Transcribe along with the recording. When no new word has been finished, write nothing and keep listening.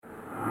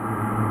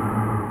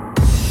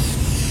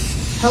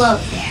Hello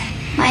there,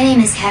 my name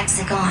is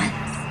Hexagon.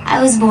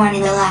 I was born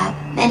in the lab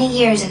many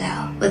years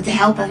ago with the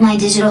help of my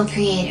digital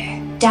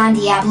creator, Don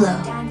Diablo.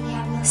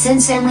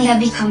 Since then we have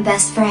become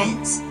best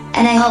friends,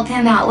 and I help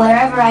him out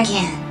wherever I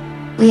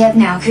can. We have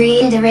now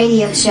created a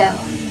radio show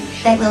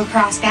that will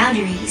cross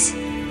boundaries,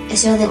 a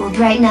show that will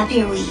brighten up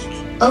your week,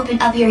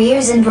 open up your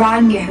ears and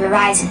broaden your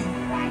horizon.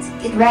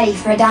 Get ready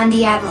for Don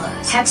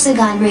Diablo's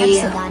Hexagon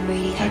Radio. Hexagon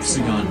Radio.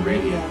 Hexagon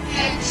Radio.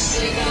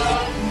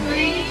 Hexagon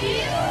Radio.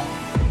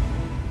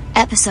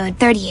 Episode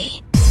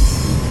 38.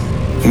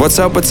 What's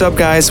up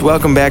guys?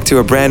 Welcome back to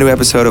a brand new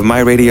episode of my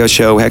radio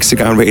show,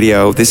 Hexagon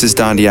Radio. This is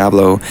Don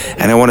Diablo,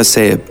 and I want to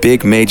say a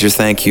big major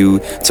thank you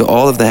to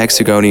all of the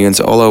Hexagonians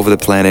all over the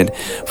planet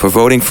for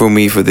voting for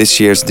me for this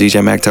year's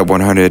DJ Mag Top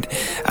 100.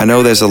 I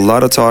know there's a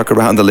lot of talk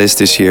around the list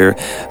this year,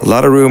 a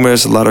lot of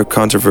rumors, a lot of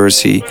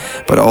controversy,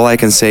 but all I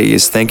can say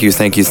is thank you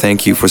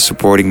for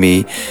supporting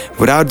me.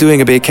 Without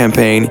doing a big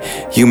campaign,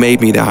 you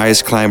made me the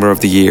highest climber of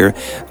the year,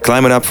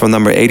 climbing up from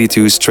number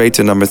 82 straight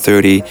to number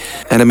 30,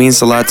 and it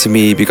means a lot to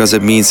me because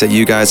it means that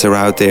you guys are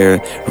out there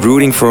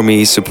rooting for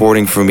me,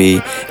 supporting for me,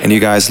 and you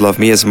guys love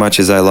me as much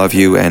as I love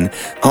you. And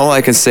all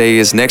I can say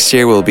is next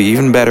year will be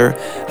even better.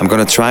 I'm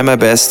gonna try my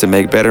best to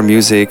make better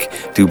music,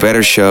 do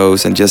better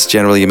shows, and just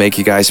generally make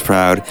you guys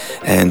proud.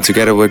 And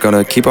together we're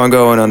gonna keep on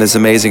going on this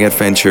amazing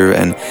adventure,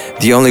 and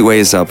the only way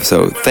is up.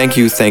 So thank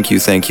you.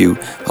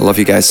 I love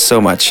you guys so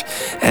much.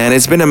 And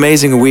it's been an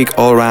amazing week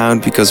all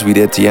around because we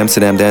did the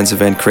Amsterdam dance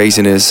event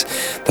Craziness.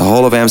 The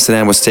whole of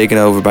Amsterdam was taken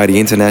over by the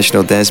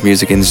international dance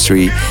music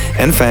industry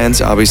and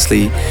fans,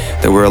 obviously.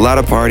 There were a lot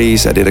of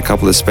parties. I did a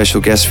couple of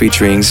special guest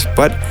featurings,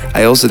 but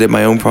I also did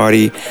my own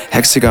party,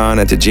 Hexagon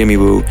at the Jimmy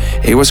Woo.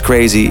 It was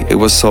crazy. It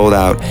was sold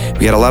out.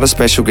 We had a lot of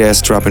special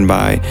guests dropping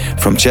by,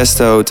 from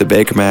Chesto to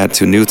Baker Matt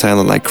to new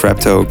talent like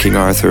Krepto, King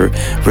Arthur,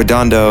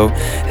 Redondo,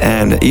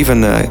 and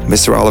even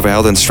Mr. Oliver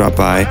Heldens dropped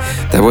by.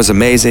 That was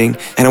amazing.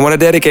 And I want to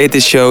dedicate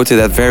this show to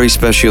that very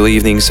special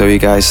evening, so you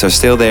guys are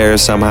still there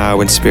somehow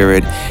in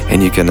spirit,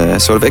 and you can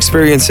sort of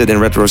experience it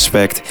in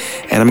retrospect.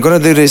 And I'm gonna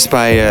do this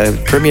by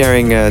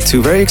premiering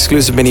two very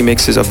exclusive mini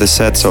mixes of the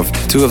sets of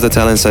two of the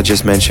talents I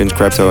just mentioned,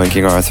 Krepto and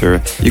King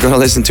Arthur. You're gonna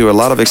listen to a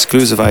lot of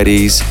exclusive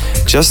IDs,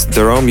 just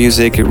their own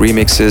music,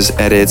 remixes,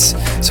 edits,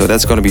 so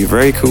that's gonna be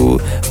very cool.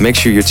 Make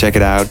sure you check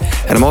it out.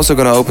 And I'm also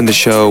gonna open the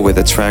show with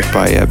a track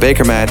by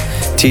Baker Matt,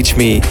 Teach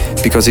Me,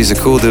 because he's a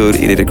cool dude.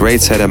 He did a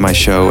great set at my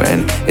show,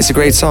 and it's a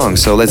great song,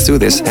 so let's do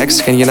this. Hex,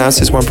 can you announce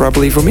this one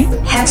properly for me?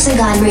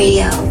 Hexagon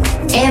Radio,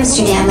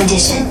 Amsterdam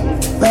edition.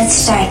 Let's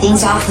start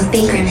things off with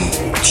Bakerman,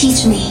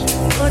 Teach Me.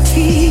 Oh,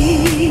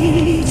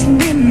 teach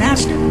me,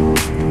 Master,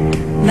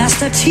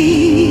 Master,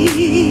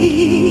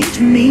 teach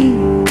me,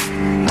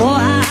 or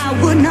I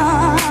would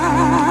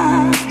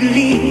not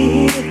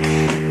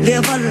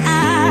live a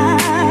liar.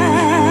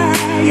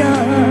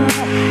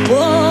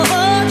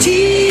 Oh,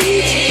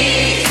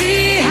 teach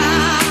me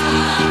how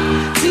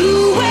to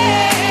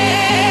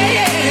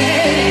wait.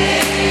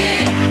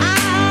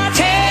 I'll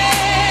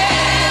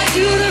tell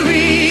you the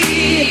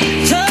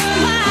reason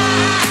why.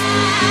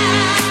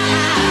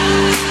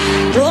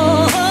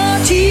 Oh,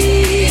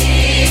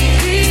 teach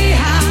me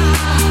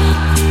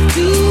how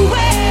to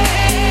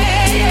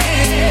wait.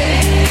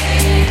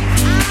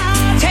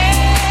 I'll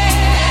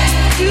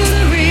tell you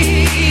the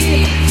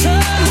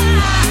reason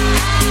why.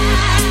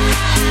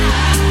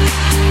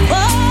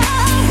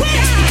 Oh,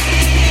 when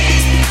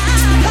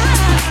I'm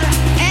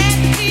at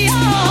the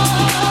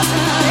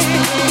altar,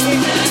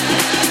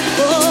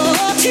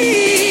 oh,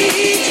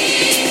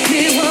 teach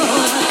me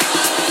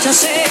what to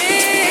say.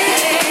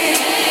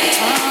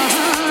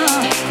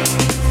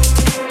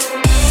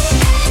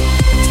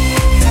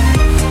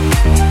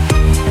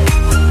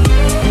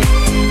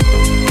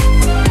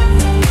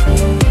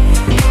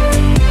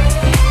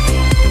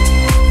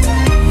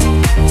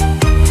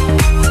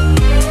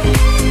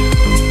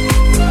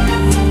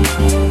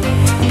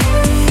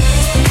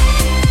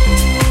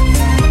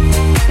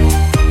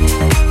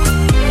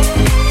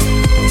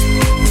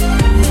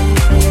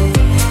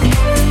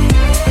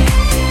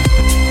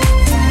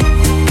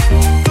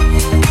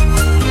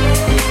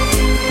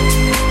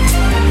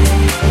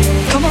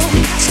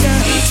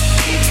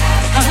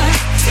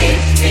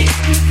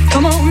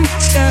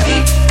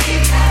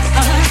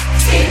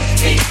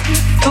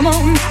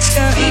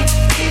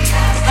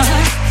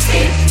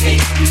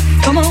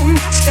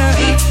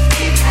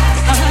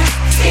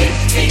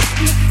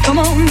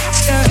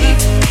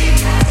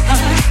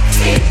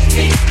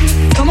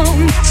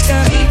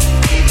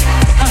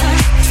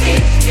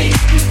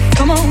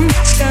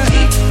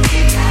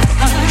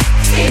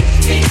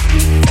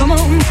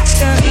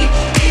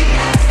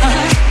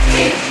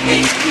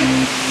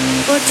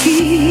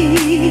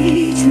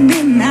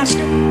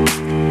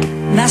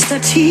 Master,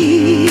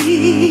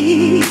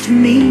 teach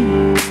me,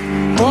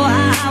 or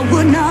I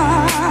would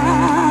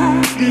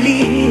not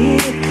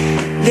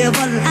live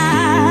a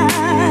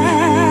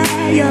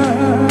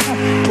liar.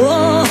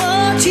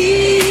 Oh,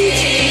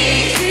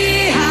 teach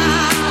me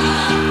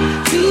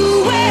how to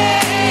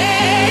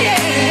wait.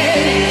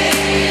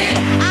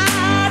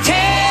 I'll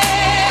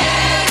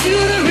tell you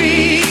the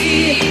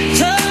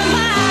reason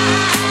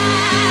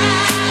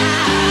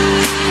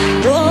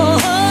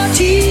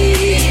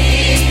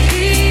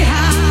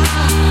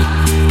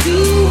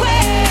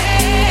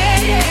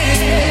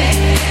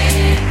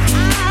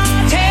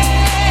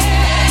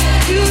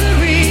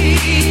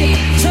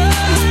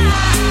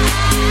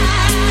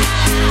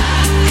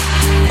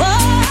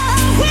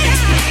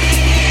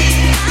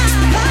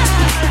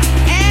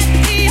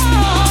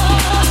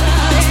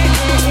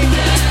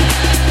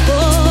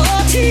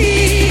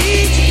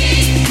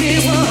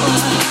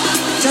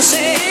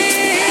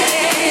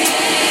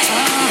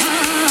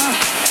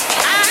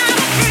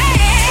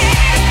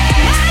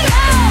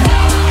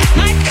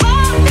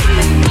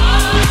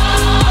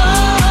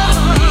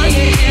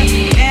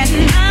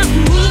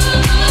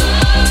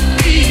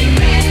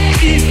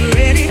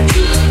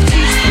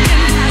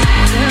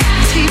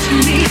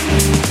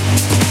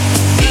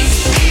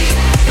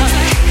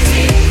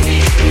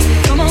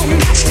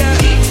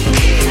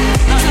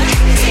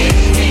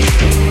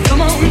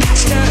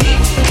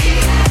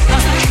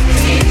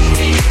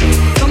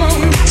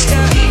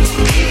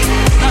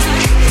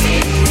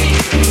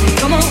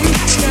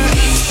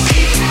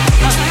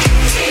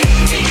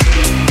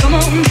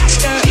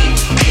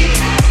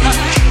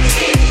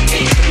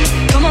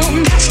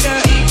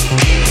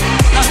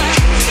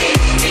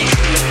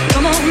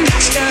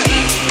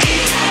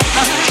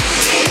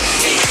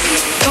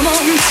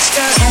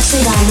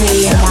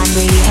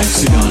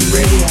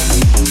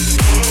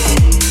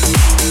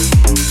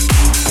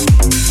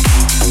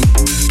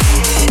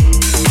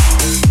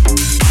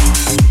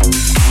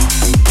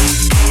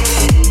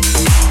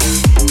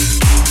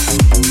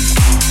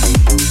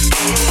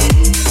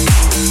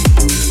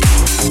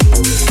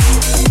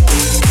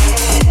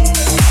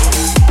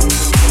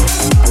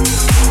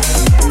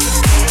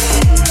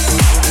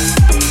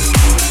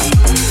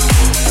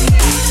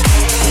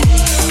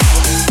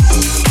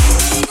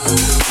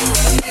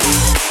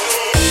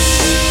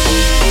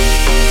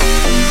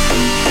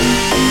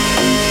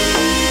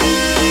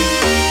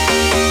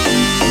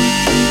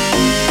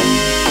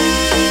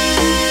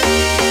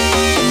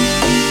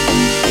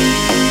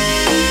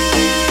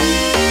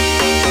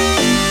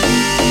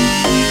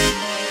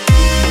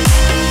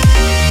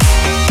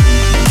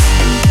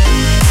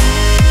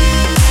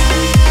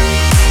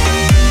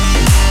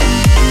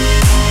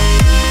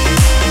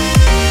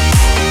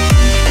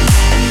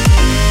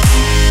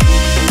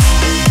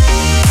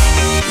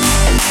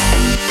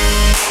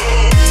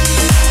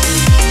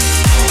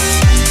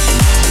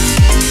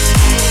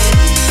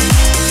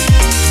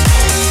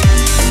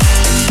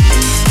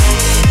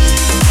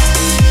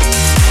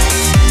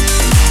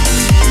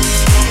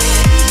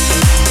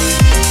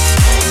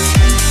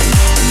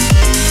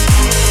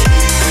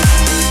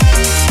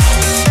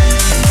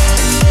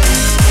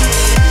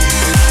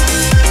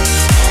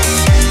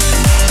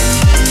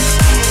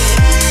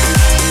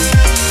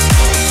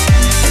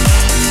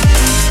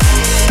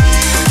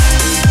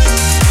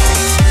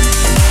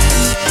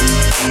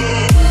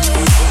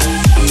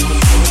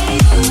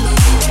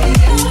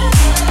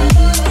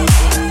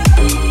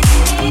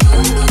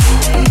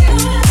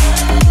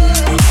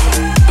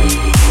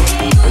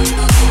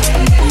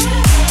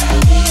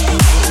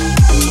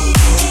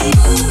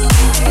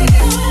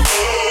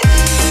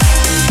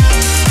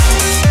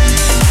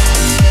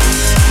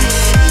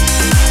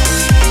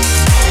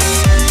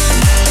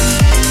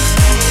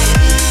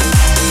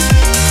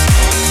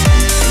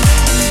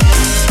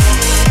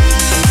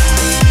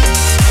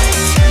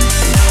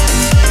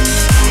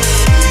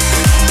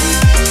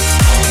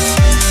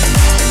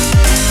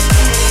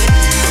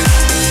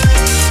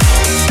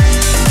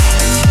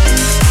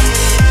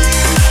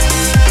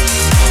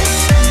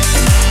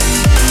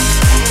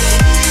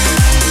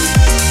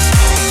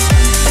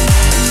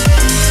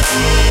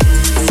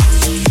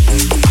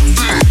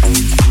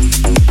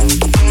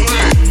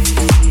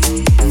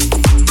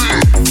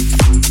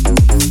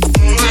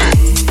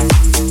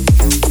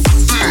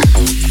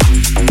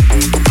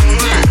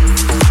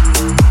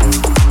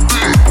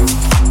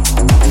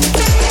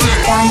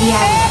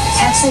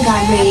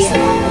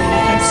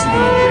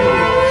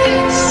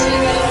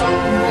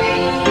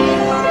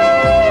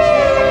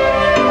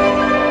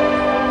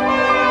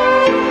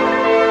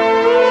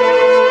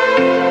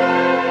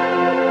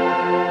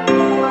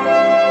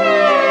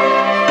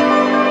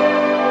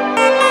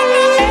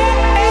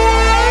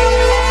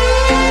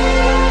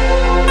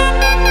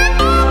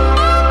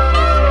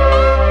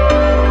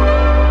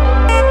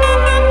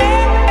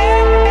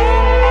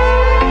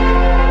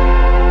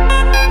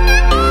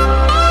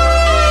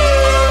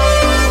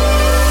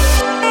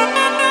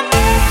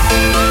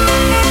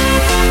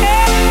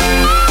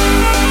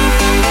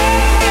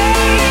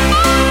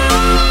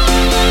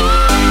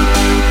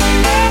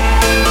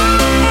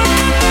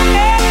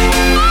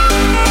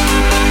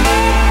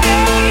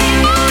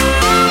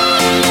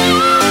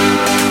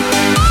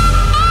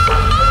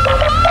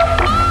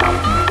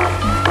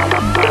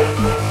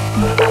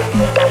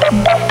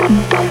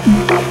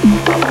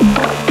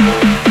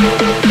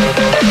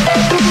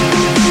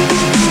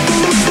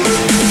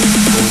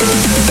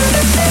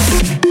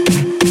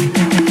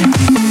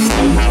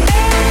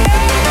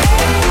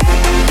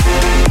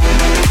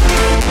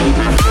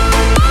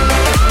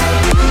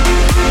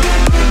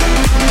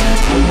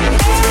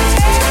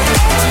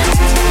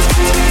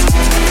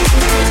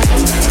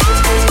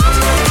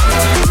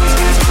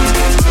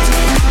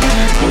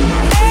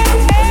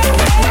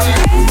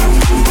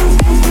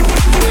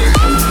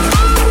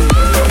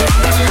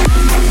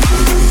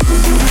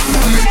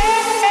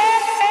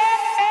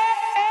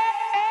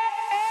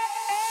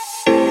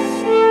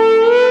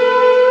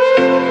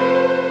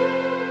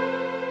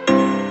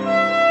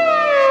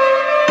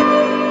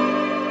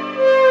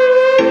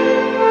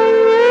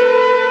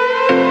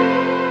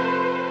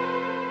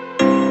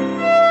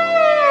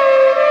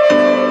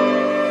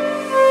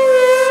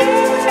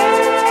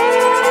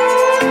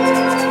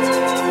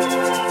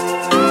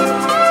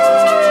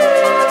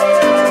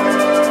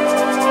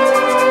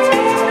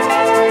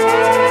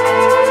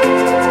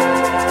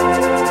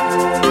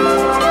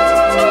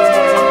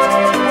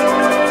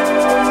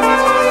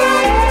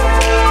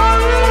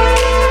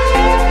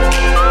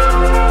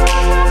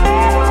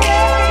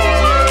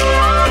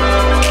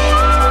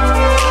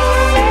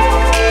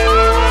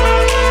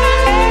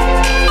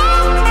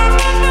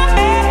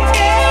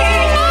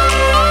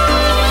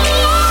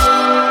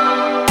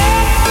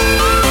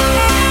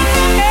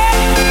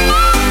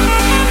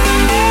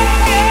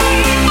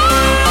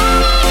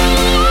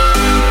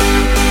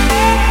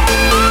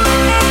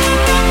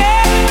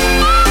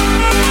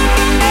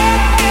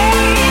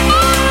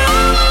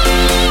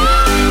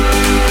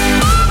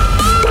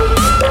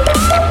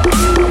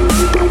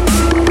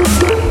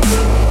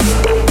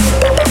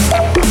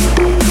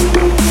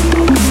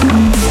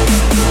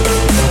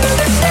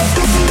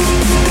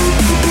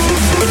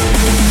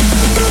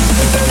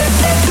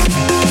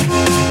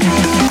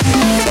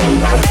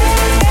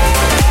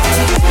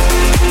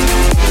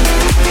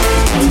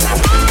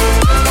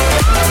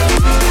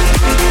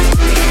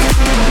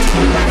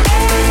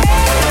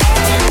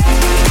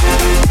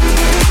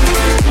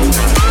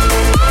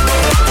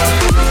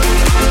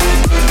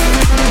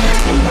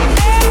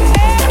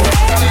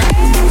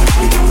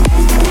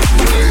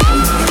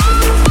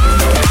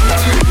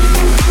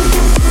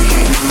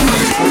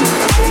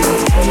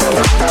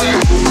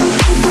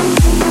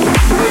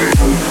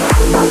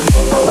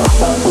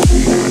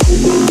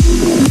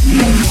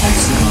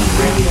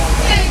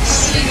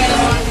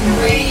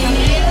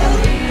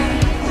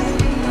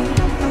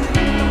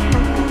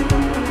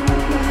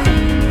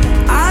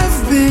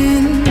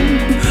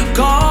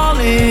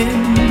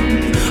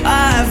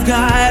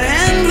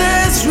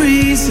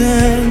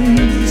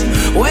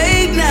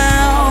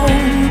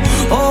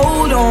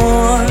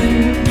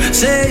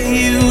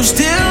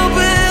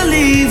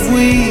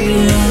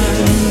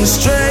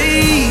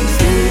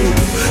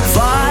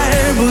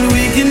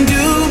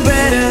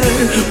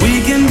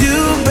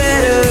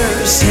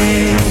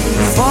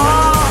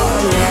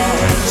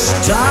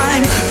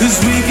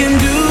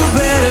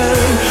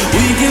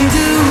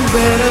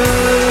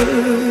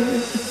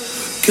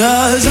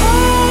 'Cause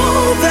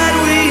all that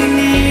we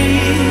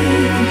need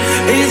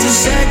is a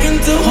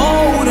second to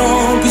hold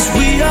on, 'cause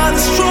we are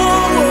the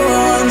strong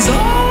ones.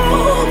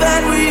 All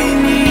that we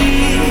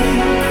need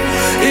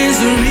is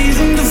a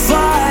reason to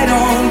fight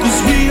on,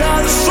 'cause we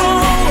are the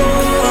strong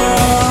ones.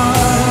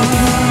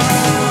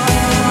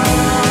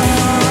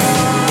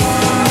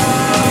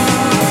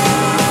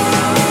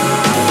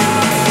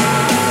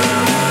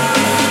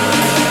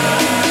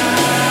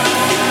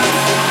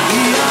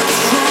 We are the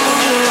strong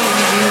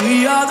ones.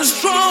 We are the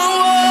strong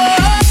ones.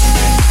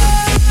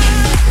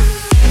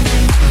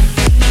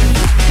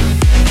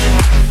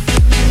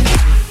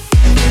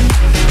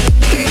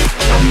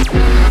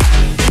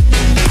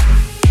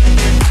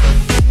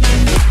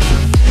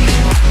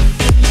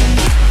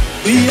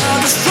 We are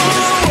the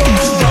strong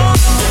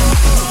ones.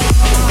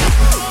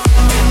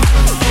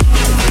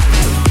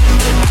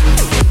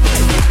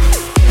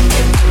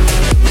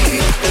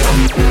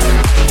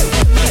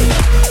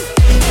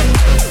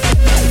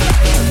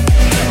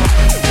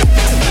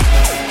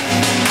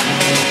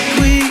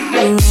 We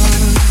run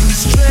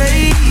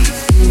straight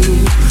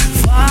through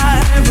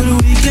fire, but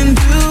we can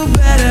do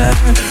better.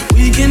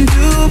 We can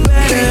do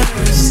better.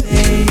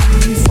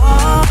 Save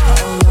all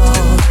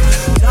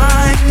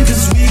time,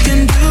 'cause we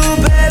can do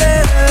better.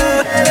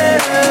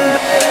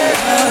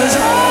 'Cause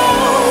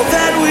all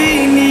that we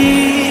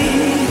need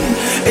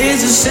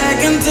is a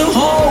second to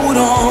hold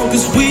on,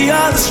 'cause we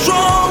are the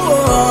strong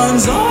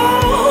ones.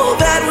 All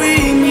that we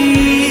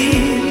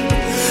need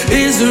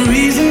is a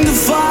reason to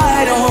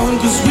fight on,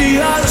 'cause we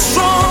are the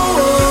strong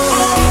ones.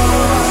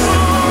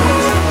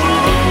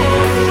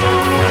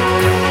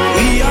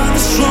 We are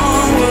the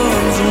strong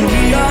ones, and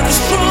we are the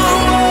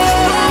strong ones.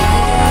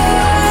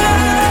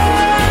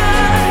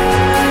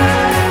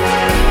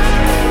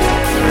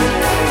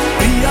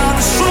 We are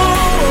the strong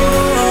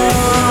ones.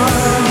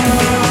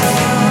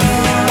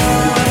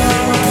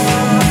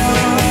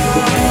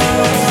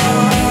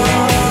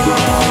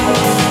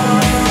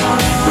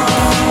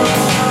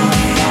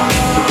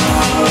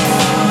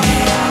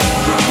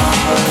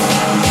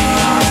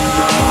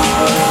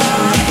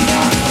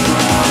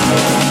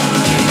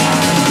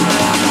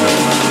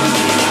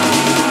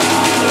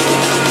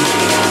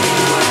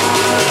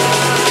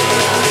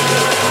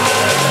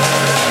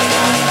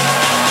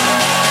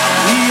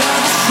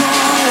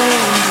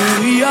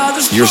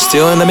 You're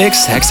still in the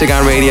mix,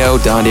 Hexagon Radio,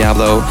 Don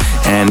Diablo.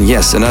 And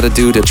yes, another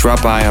dude that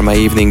dropped by on my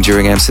evening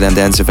during Amsterdam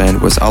Dance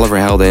Event was Oliver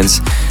Heldens.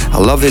 I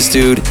love this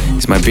dude,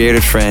 he's my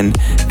bearded friend.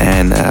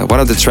 And one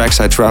of the tracks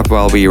I dropped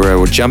while we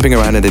were jumping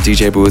around in the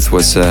DJ booth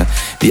was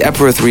the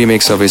Epworth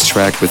remix of his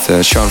track with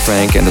Sean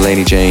Frank and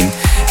Delaney Jane.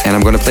 And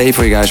I'm gonna play it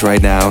for you guys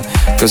right now,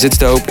 because it's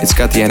dope, it's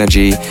got the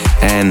energy.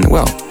 And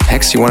well,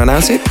 Hex, you wanna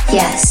announce it?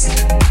 Yes,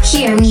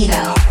 here we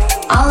go.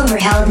 Oliver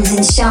Heldens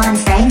and Sean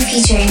Frank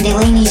featuring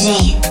Delaney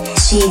Jane,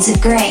 Shades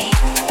of Grey,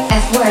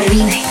 F-Word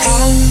remix.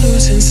 I'm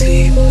losing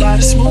sleep, light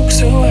a smoke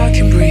so I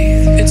can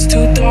breathe. It's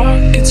too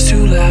dark, it's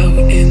too loud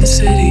in the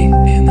city,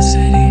 in the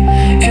city.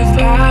 If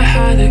I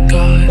had a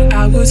god,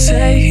 I would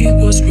say he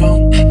was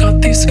wrong.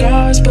 Got these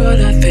scars,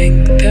 but I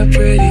think they're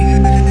pretty.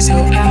 So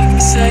I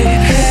say,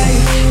 hey,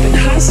 been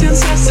high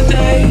since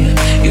yesterday.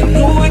 You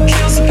know it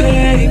kills the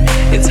pain.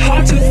 It's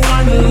hard to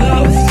find the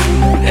love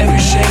through every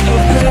shade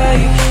of grey.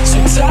 So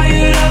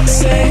tired of the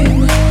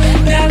same,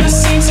 never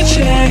seems to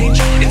change.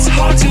 It's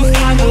hard to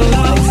find the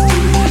love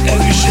through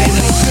every shade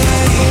of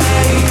grey.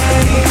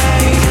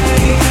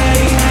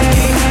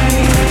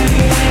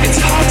 It's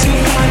hard to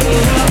find the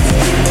love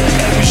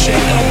through every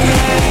shade of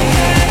grey.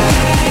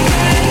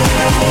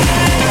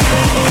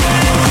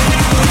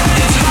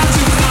 It's hard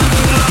to find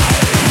the love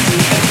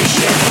through every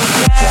shade of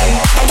grey.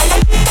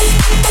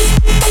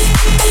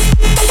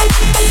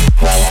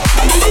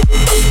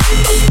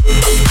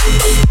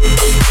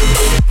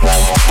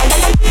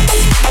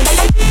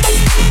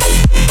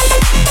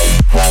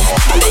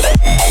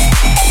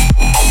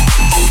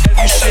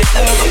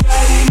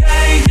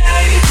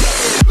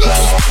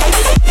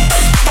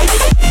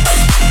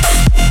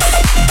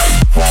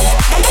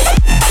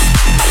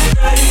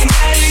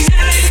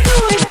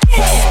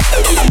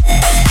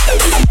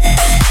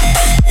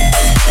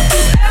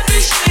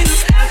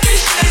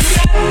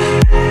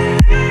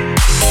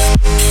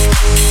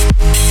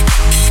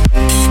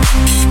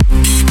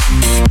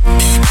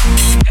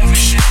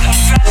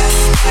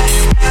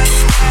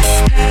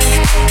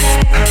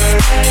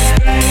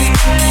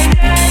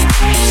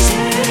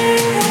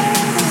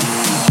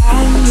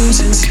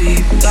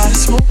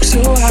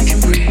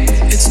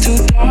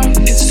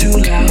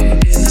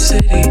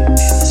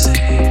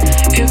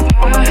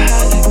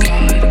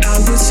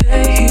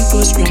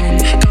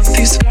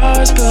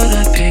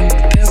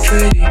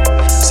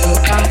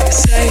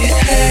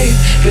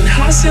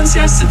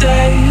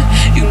 Yesterday,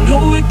 you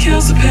know it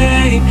kills the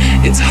pain.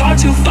 It's hard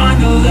to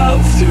find the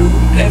love through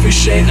every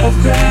shade of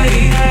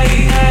grey.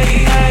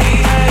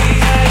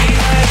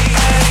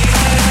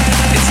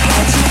 It's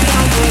hard to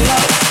find the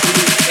love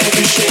through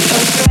every shade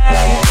of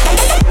grey.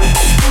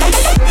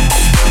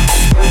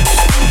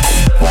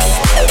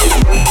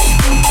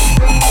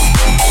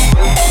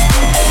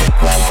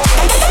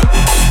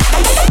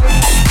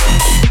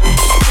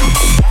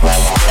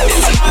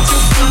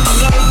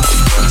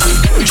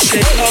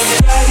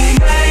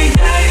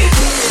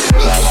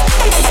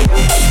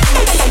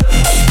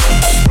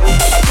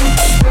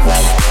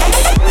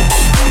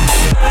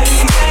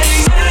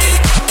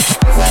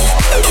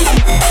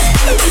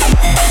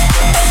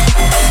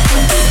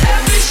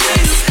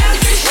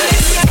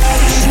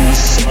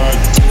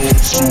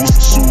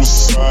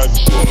 Suicide,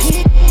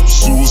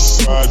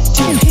 suicide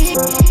door.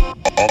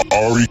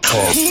 Ari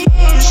Car.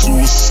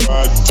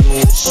 Suicide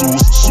door,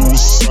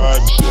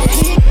 suicide,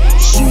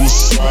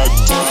 suicide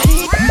door.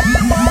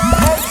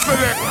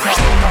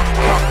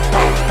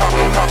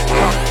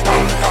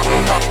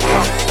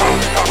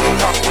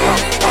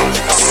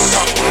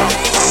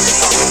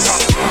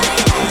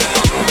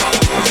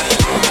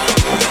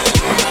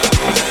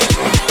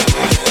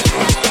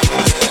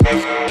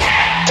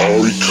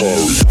 Ari Kari. Ari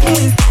Kari.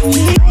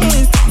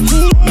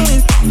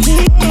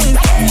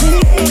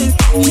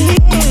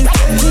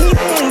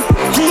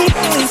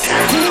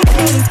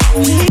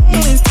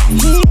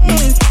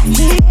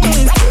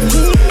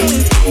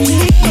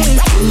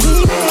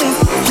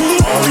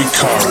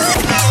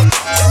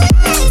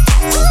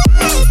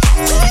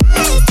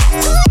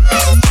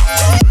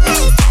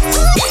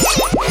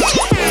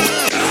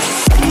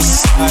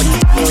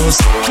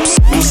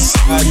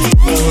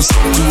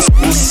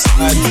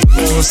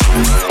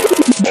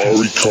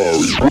 Ari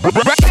Kari.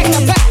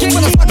 Back in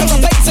when the suckers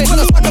are basic, when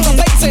the suckers are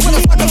basic, when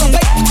the suckers are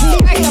basic.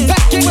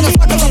 Back in when the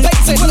suckers are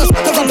basic, when the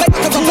suckers are basic, when the suckers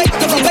are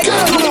basic.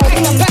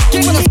 Back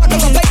in when the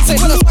suckers are basic,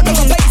 when the suckers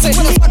are basic,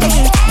 when the suckers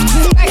are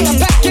basic.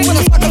 Back in when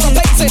the suckers are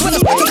basic, when the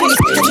suckers are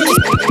basic.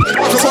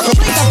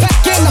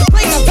 Back in the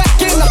place,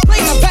 back in the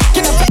place, back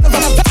in the back of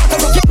the back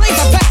of the place,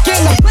 back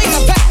in the place,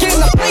 back in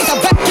the place,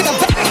 back in the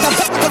back of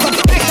the back of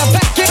the back in the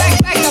back in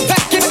the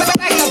back in the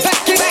back in the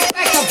back in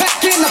the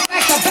back in the back in the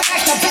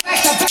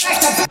back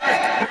of the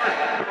back.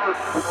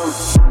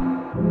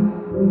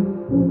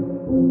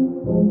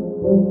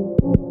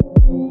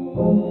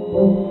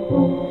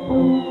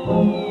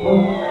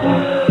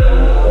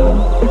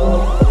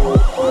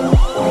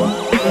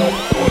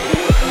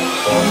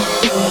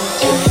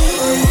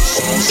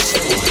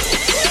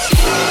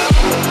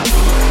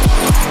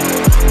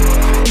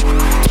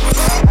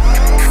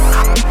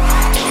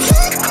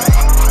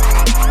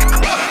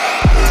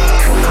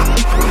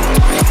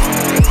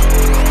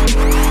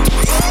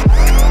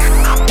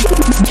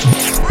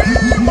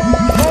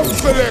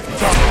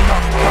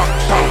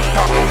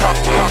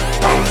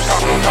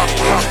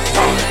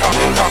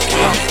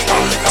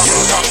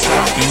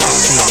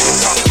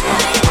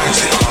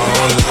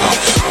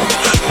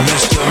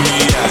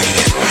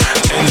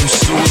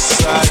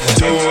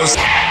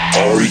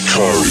 Ari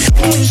Kari.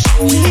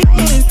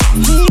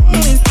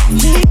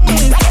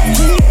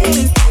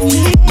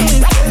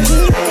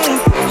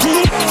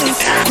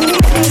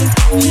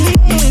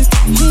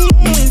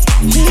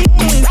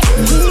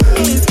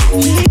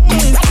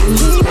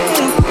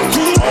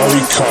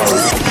 Ari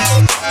Kari.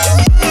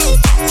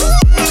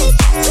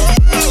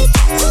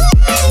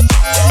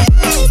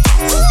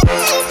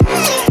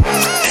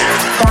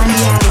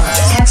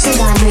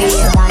 Hexagon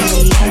Radio,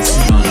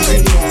 Hexagon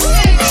Radio.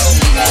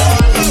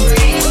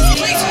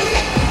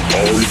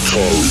 Ari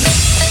Kari.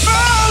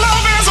 My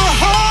love is a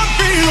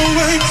heartbeat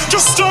away,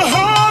 just a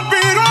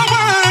heartbeat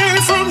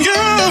away from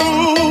you.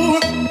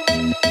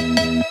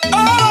 I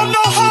don't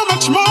know how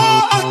much more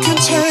I can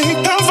take.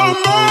 Have I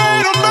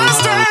made a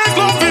mistake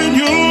loving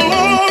you?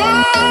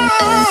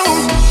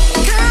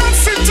 Can't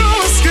seem to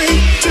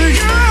escape. Do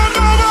you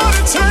know what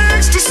it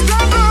takes to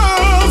stop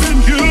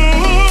loving you?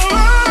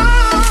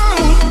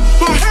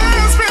 My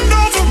hands been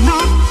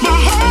overrun, my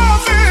heart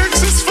thinks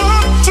it's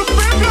fun to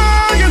be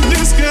playing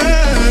this game.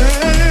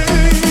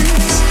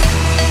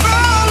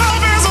 My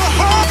love is a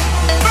heart,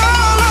 my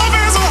love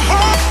is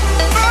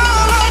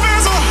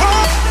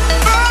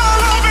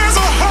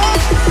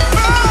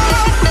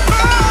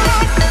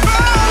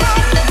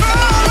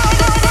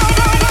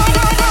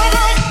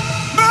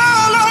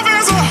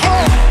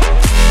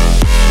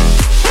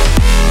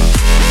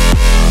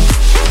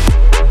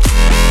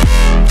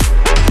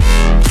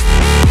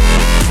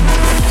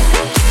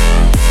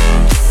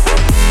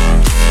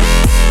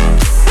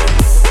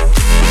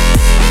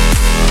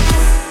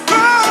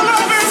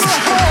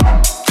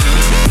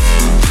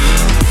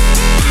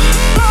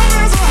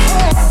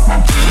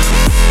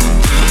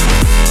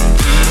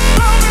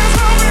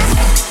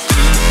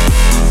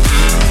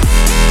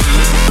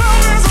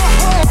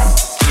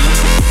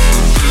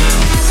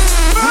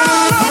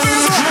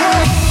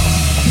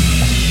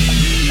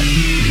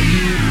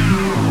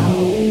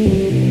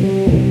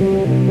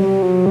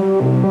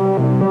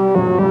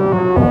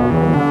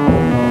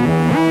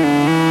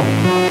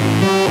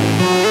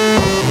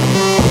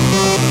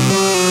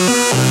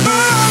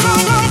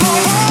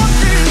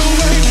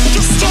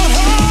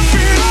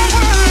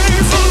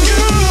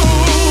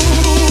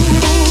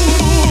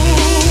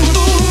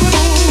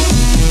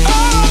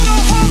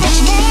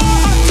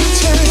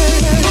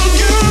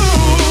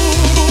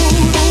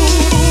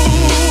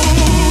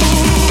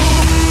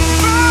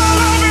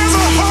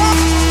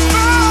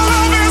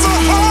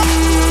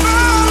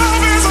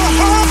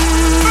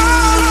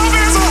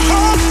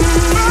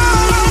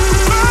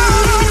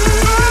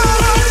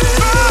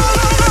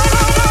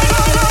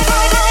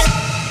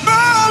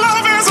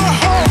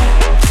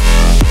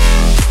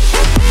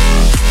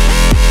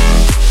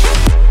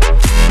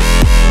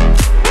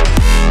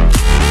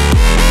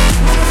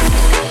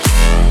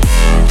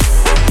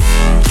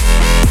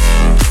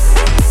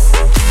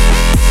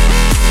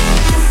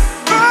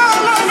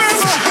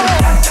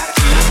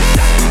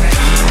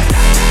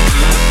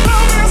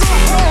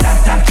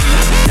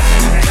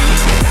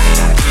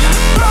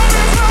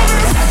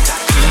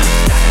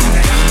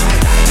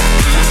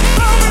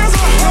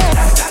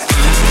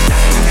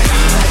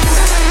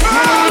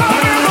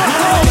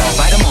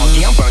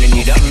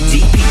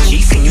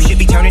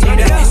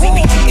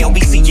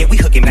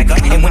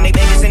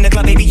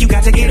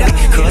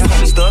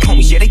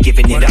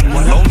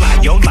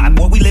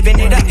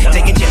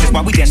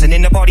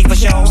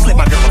door. Slip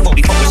my girl a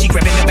 44 when she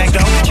grabbing the back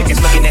door.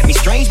 Chickens looking at me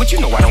strange, but you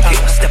know I don't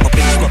care. Step up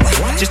in this mother,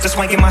 just a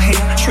swank in my head.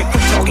 Trick,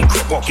 quit talking,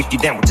 crip walk if you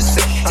down with the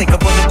set. Take a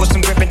bullet with some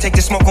grip and take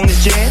the smoke on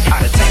this jet.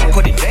 Out of town,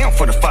 put it down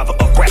for the father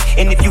of rap.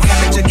 And if you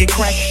happen to get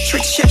cracked,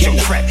 trick, shut your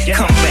trap.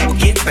 Come back,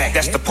 get back,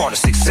 that's the part of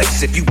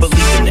success. If you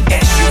believe in the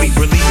S, you be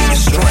relieving your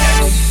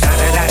stress. Da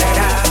da da da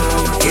da.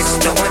 It's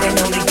the one and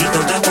only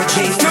Eagle Double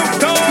G. Snoop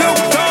Dogg.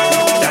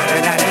 Da da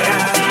da da da.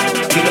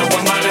 You know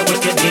I'm mobbing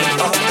with the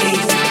D.O.E.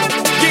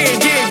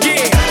 Yeah, yeah,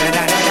 yeah. Da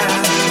da da da.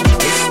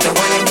 It's the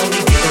one and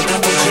only Eagle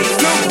Double G.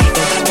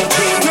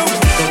 Eagle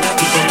Double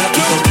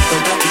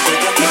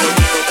G.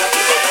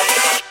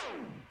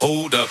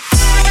 Hold up.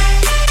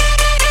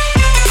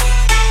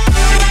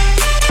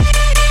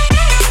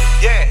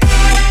 Yeah.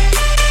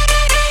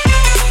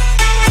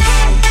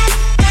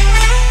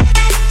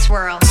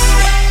 Swirl.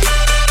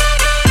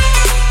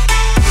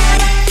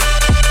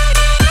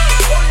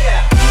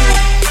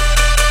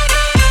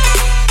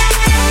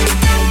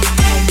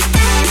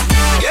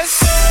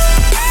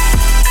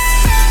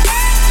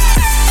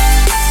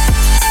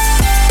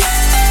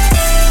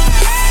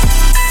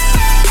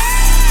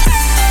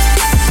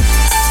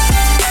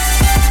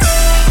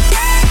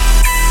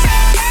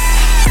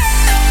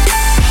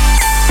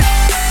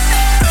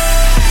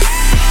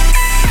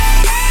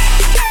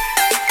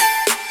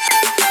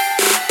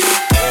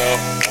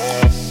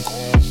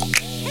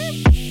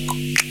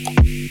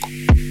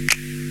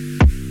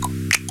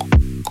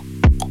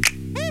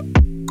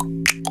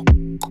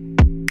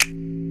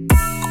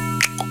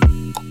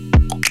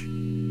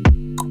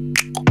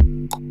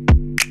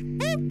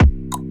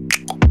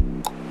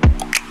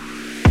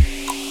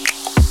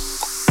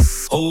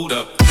 Hold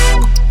up.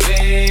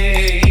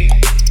 Hey,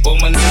 for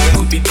my niggas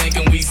who be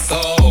thinking we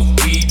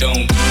soft, we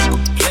don't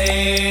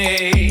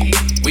play.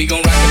 We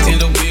gon' rock it till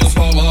the wheels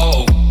fall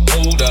off.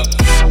 Hold up.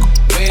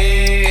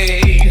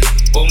 Wait,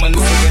 for my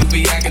niggas who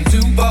be acting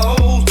too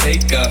bold,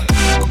 take a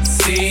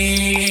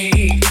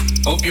seat.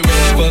 Hope you're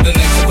ready for the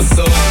next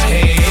episode.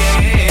 Hey,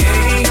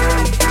 hey,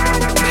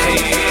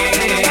 hey.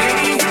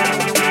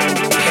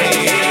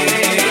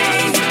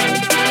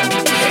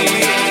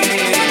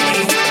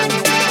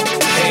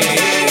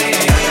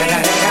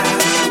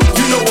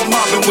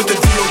 With the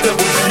D.O.G.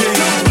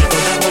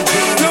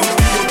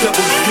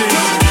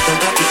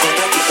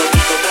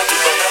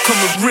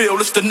 Coming real,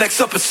 it's the next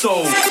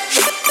episode.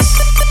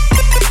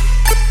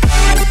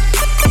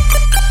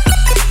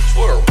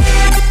 Swirl.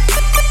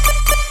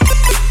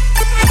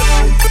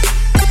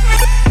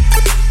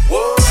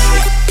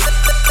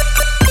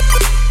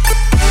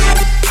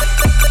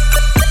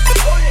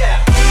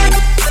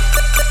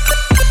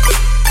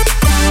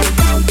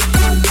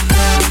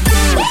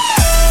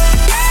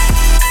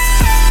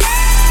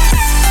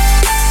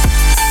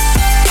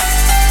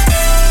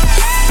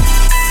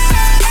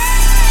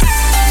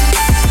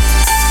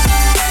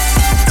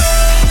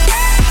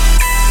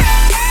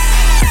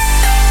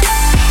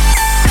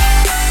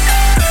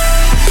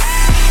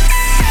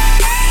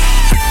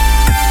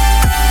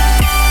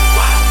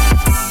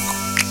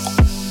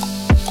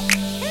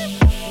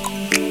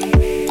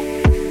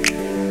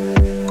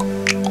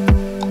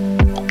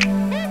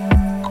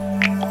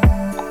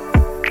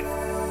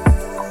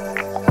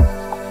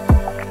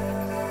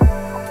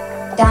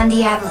 Don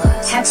Diablo,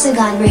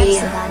 Hexagon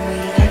Radio.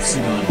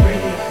 Hexagon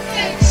Radio.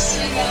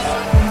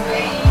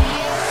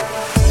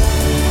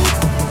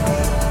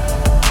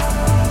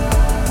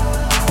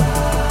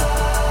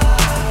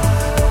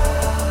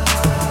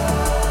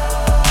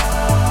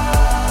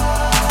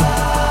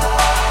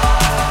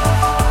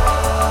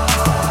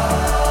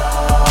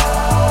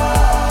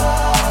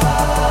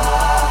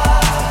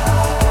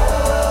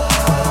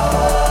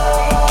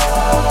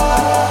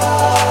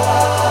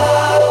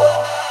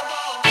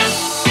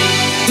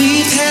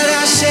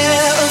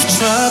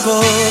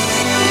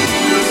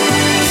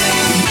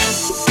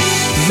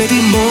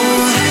 Maybe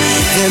more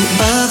than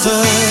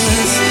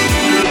others,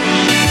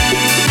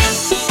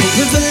 but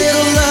with a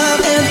little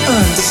love and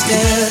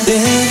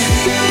understanding,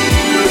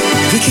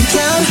 we can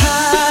climb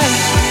high,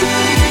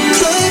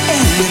 climb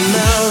any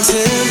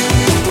mountain,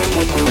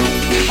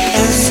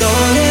 as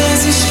long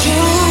as it's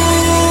you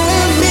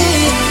and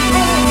me.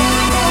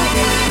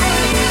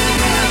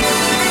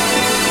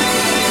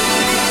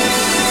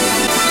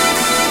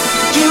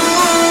 You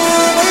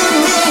and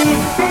me.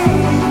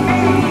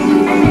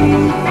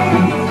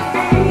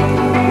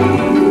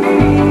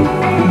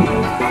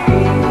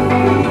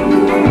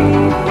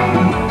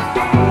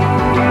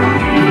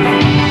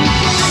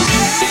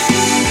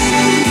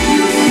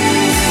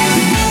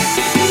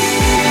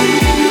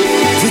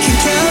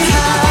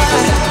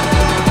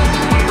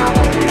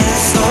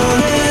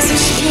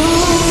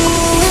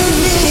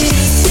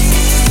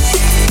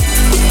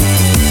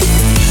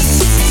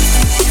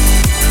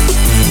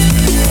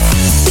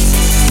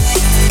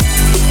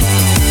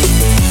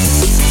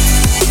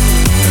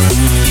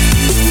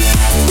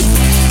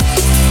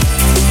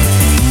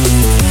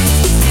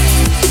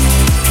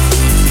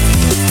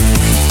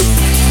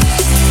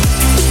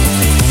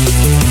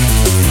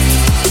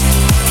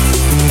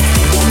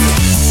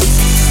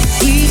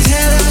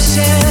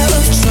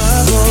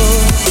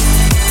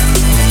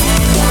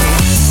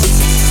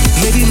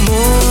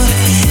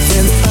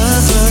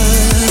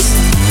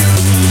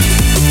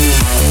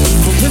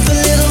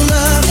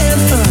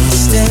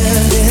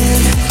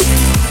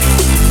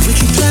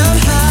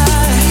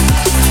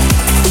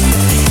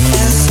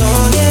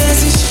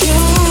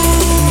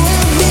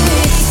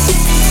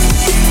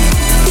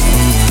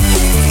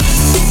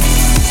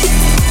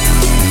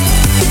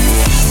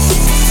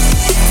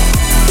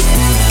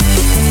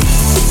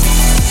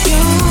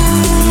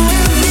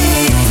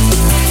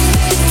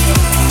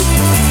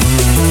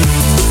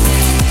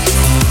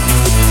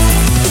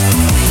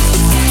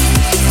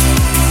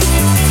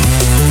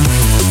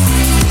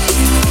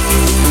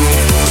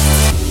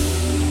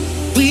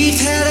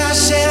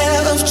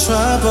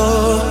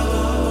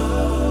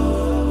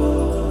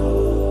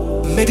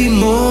 maybe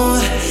more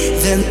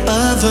than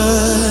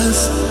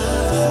others.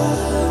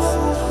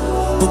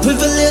 But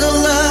with a little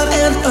love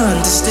and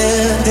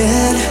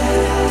understanding,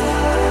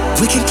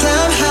 we can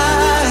climb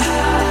high,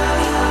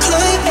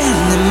 climb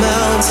any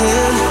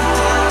mountain.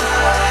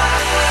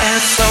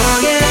 As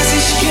long as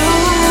it's you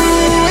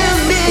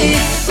and me.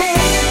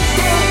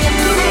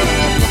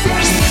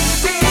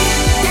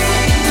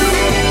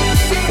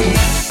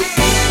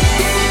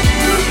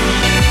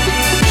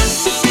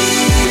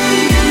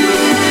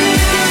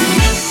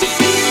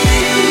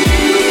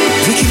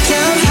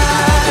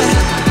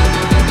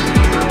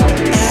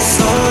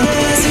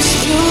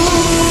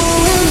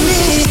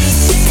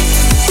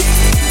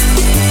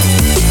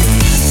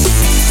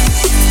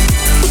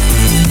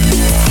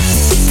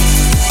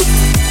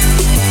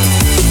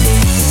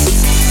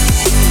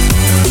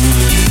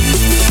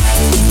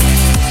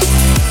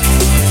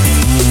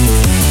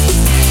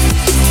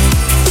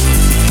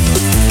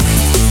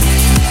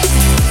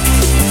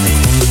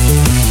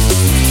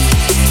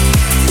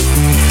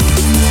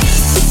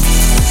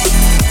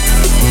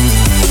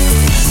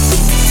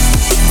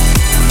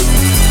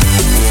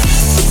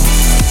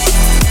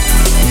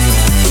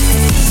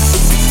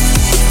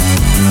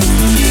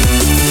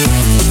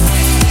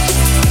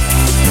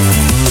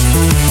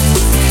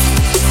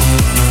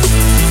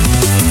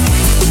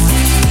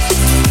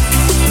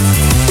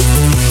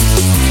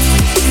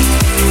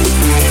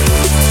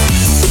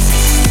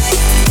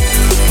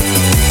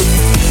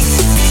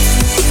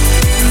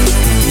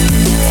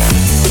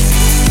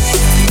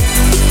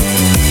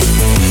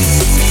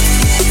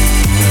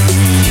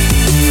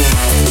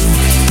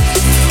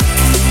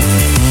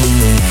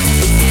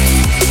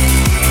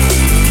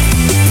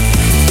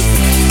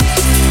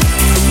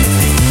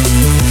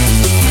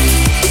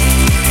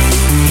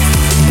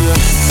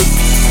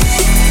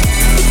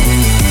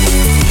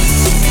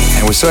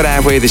 Sort of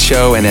halfway the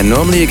show, and then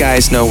normally you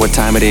guys know what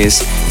time it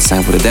is. It's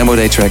time for the demo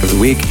day track of the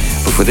week.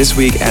 But for this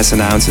week, as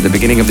announced at the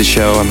beginning of the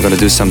show, I'm gonna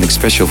do something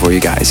special for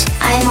you guys.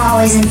 I'm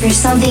always in for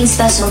something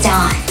special,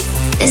 Don.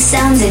 This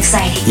sounds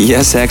exciting.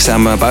 Yes, X,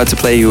 I'm about to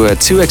play you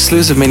 2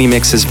 exclusive mini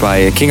mixes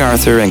by King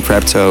Arthur and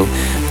Krepto,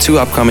 2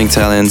 upcoming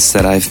talents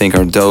that I think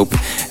are dope,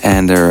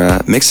 and their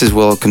mixes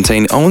will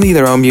contain only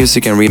their own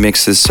music and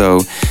remixes,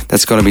 so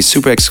that's going to be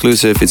super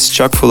exclusive. It's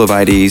chock full of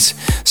IDs,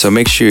 so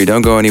make sure you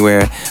don't go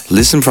anywhere.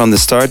 Listen from the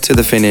start to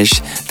the finish.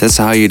 That's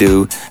how you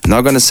do. I'm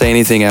not going to say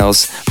anything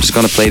else. I'm just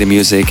going to play the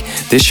music.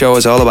 This show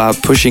is all about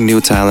pushing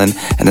new talent,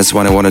 and that's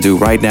what I want to do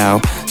right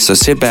now. So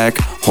sit back,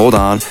 hold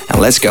on,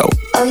 and let's go.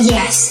 Oh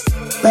yes.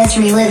 Let's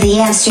relive the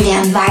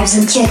Amsterdam vibes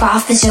and kick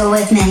off the show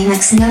with Mini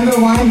Mix number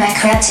 1 by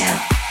Krepto.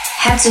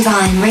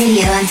 Hexagon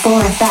Radio in full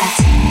effect.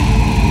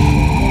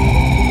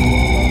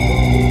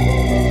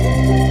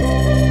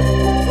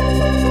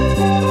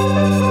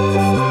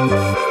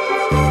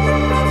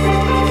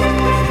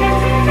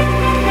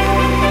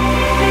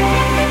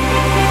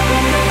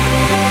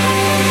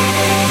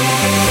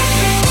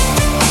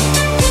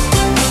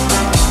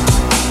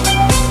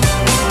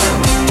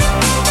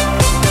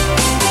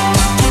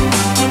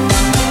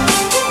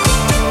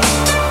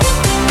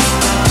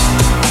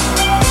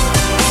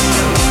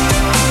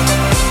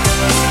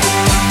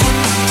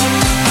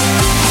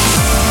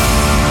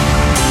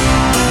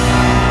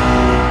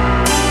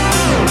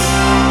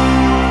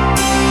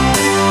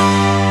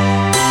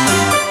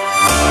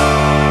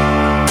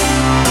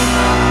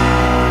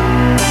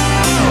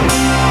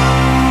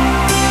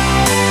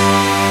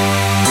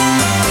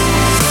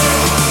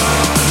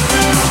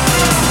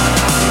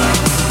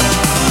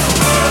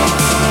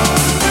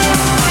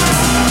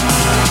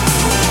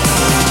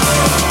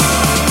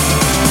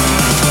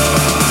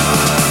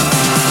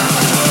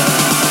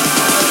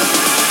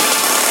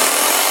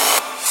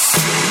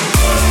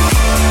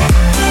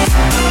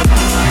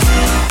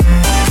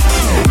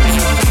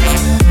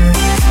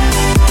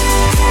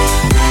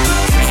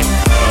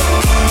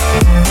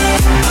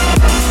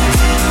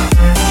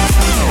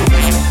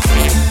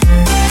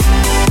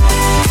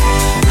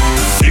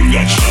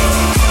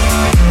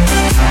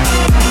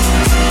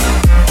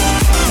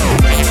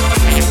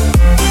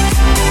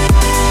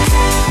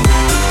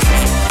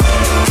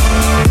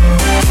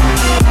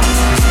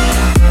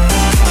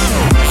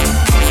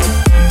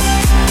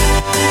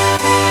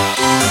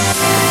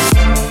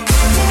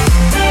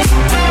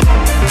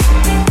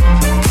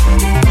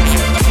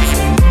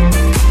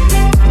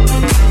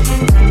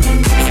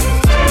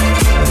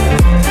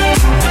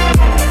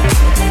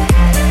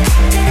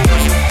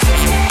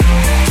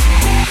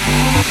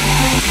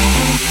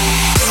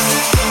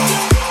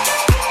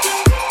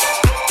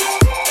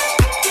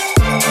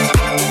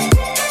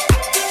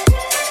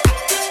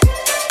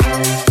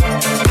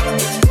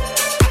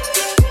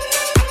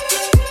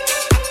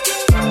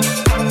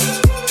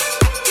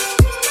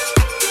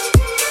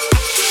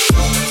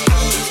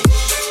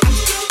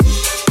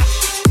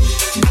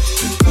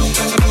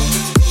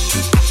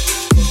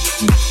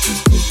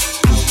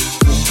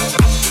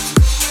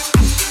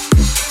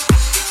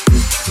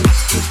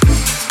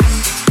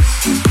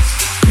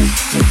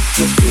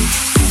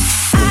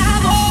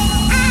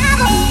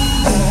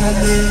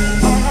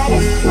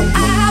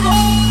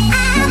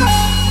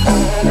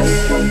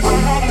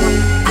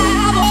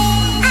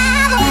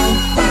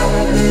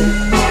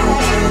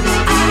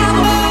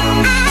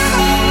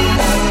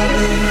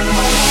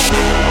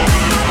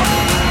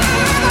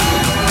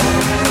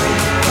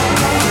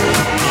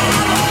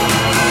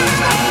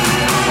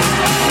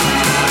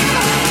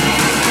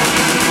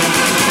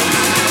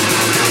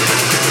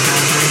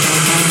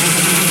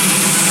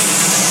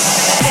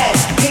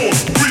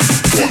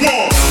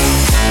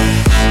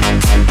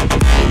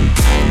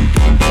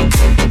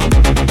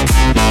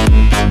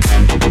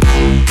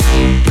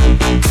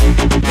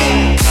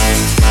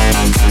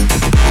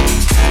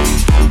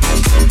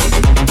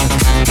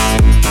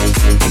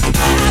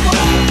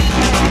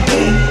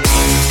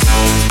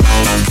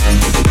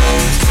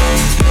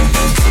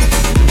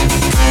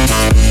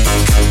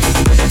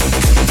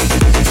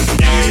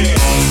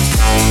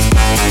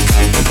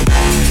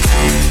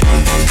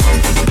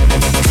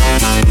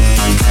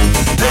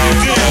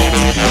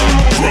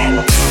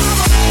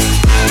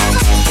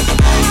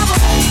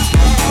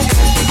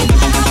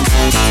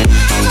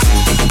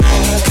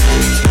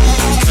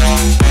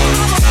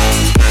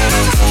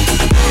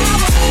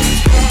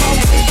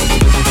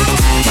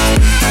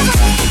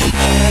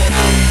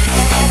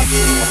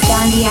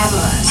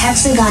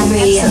 Hexagon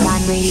Radio.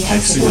 Hexagon Radio.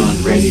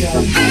 Hexagon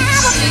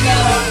Radio.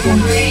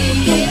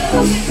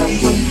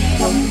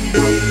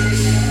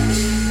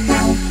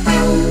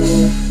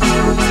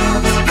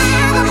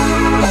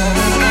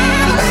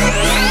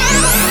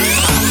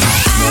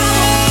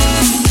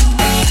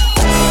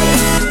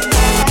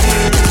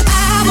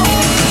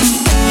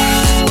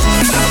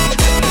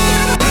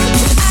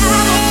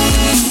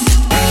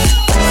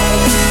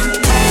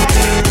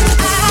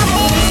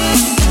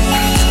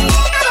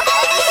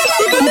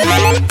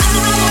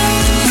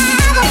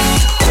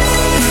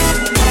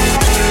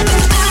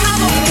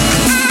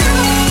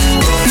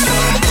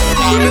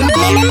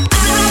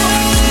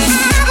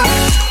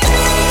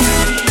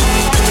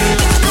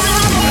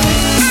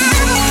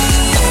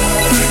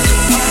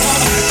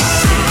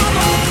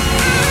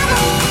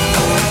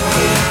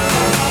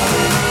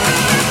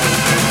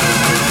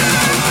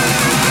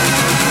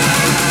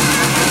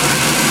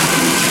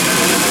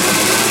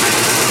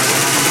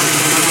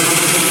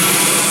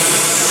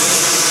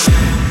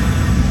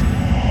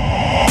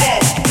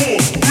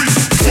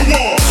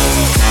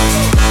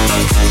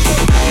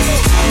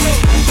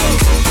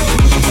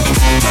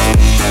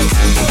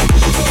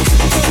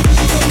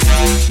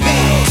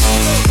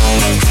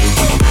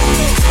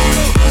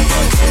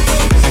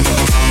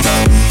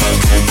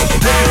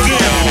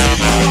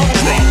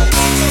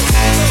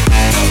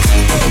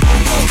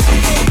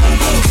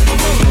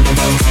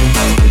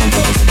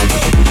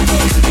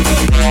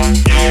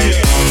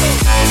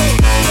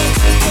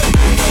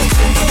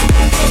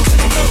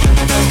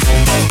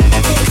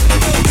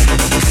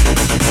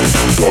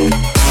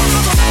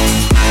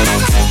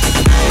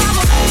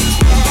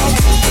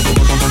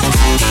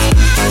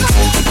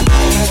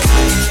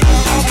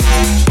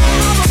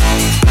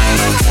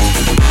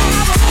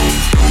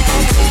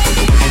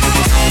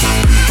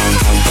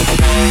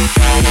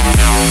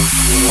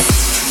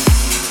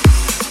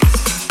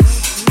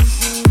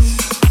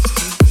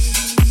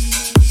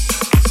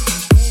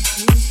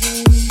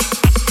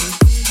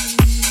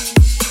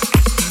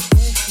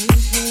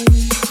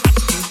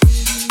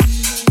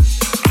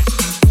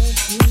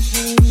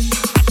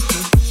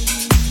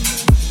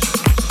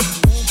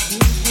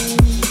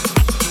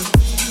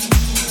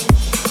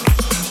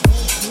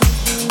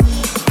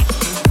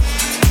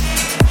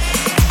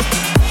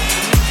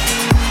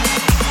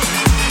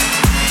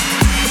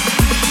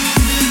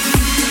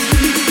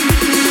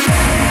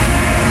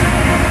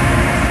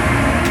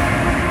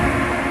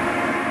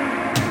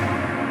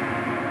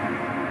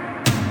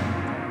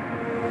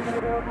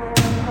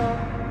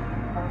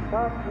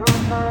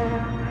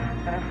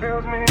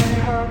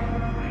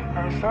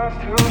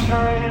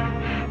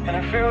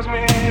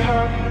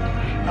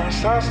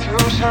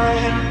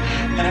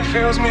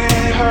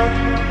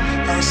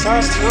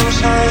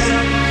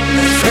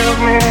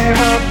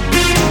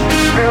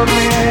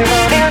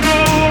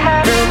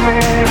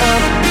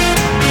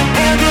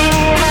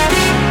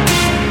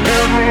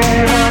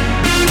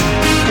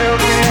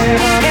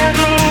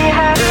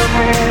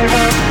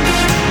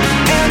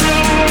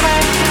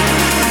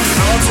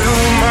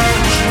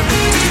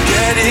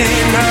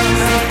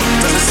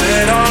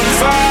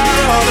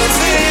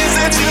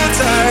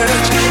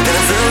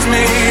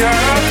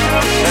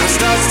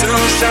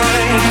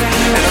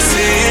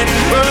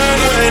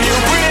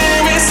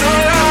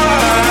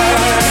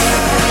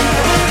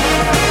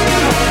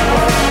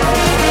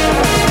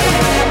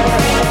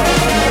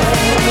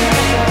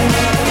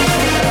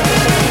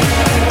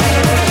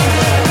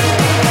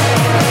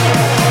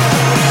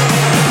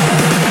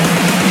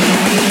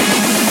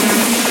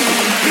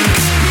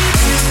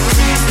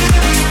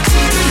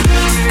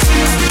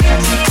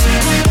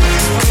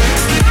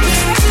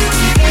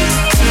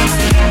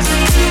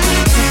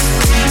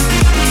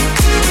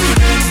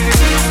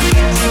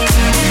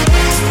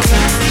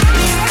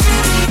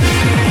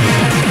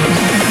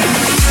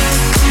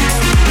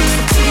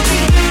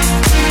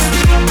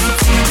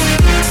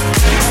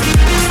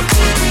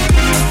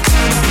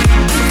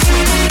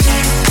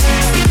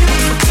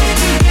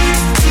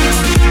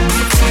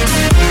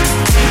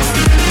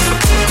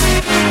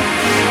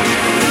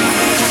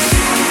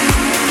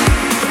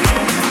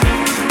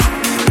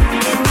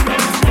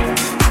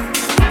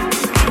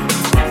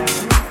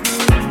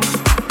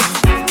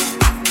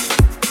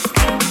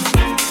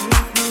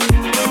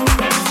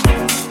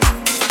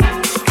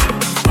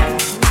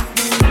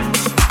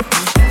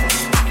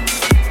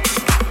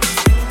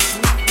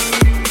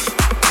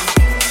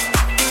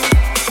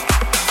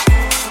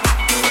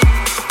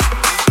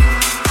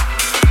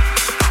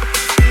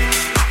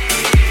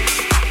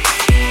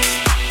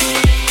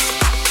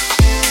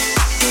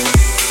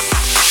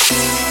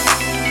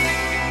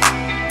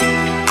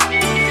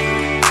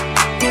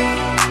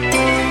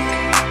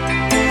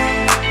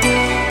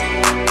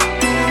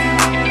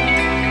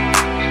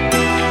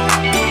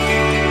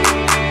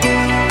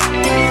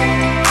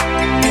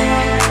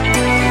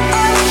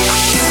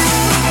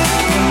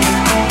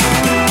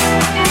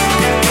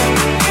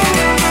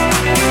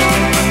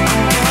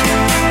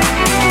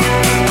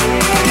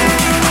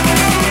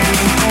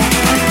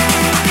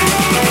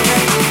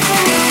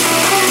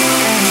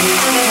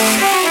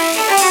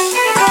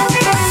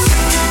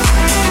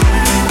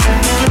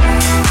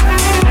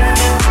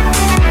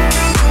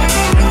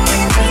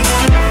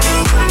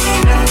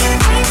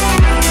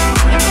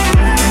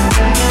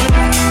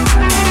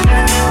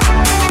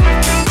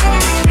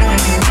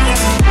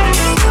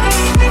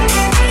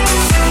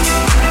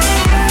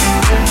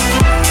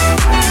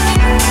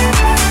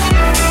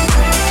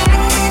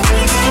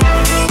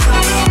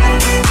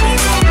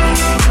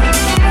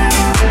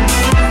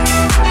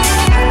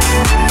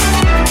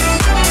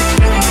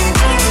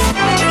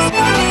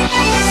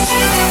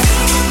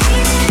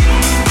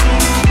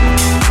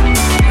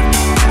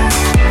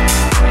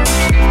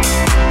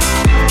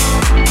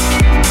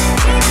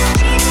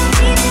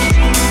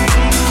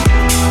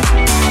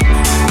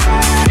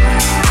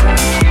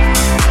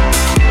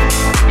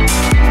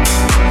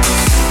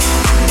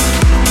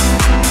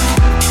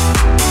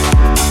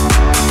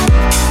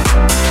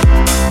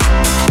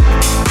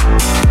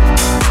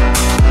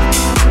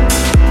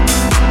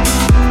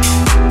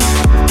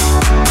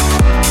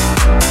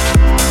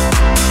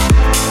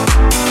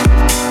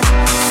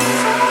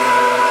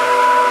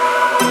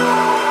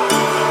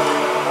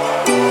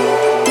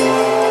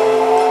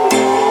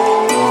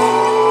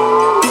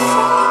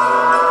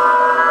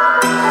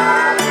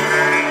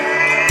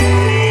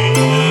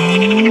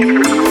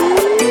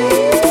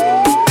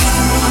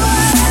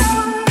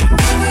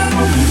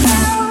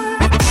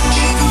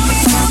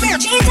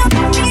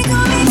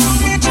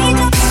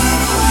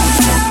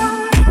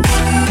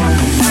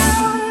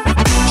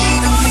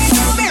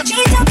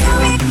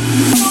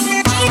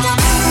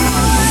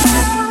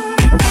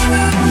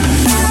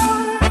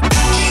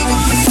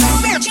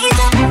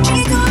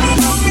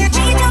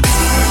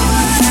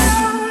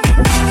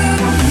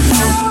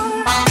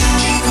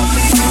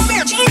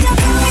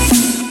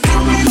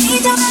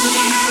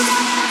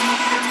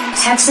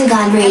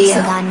 Hexagon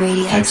Radio. Hexagon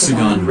Radio.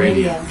 Hexagon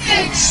Radio.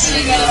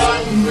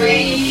 Hexagon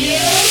Radio.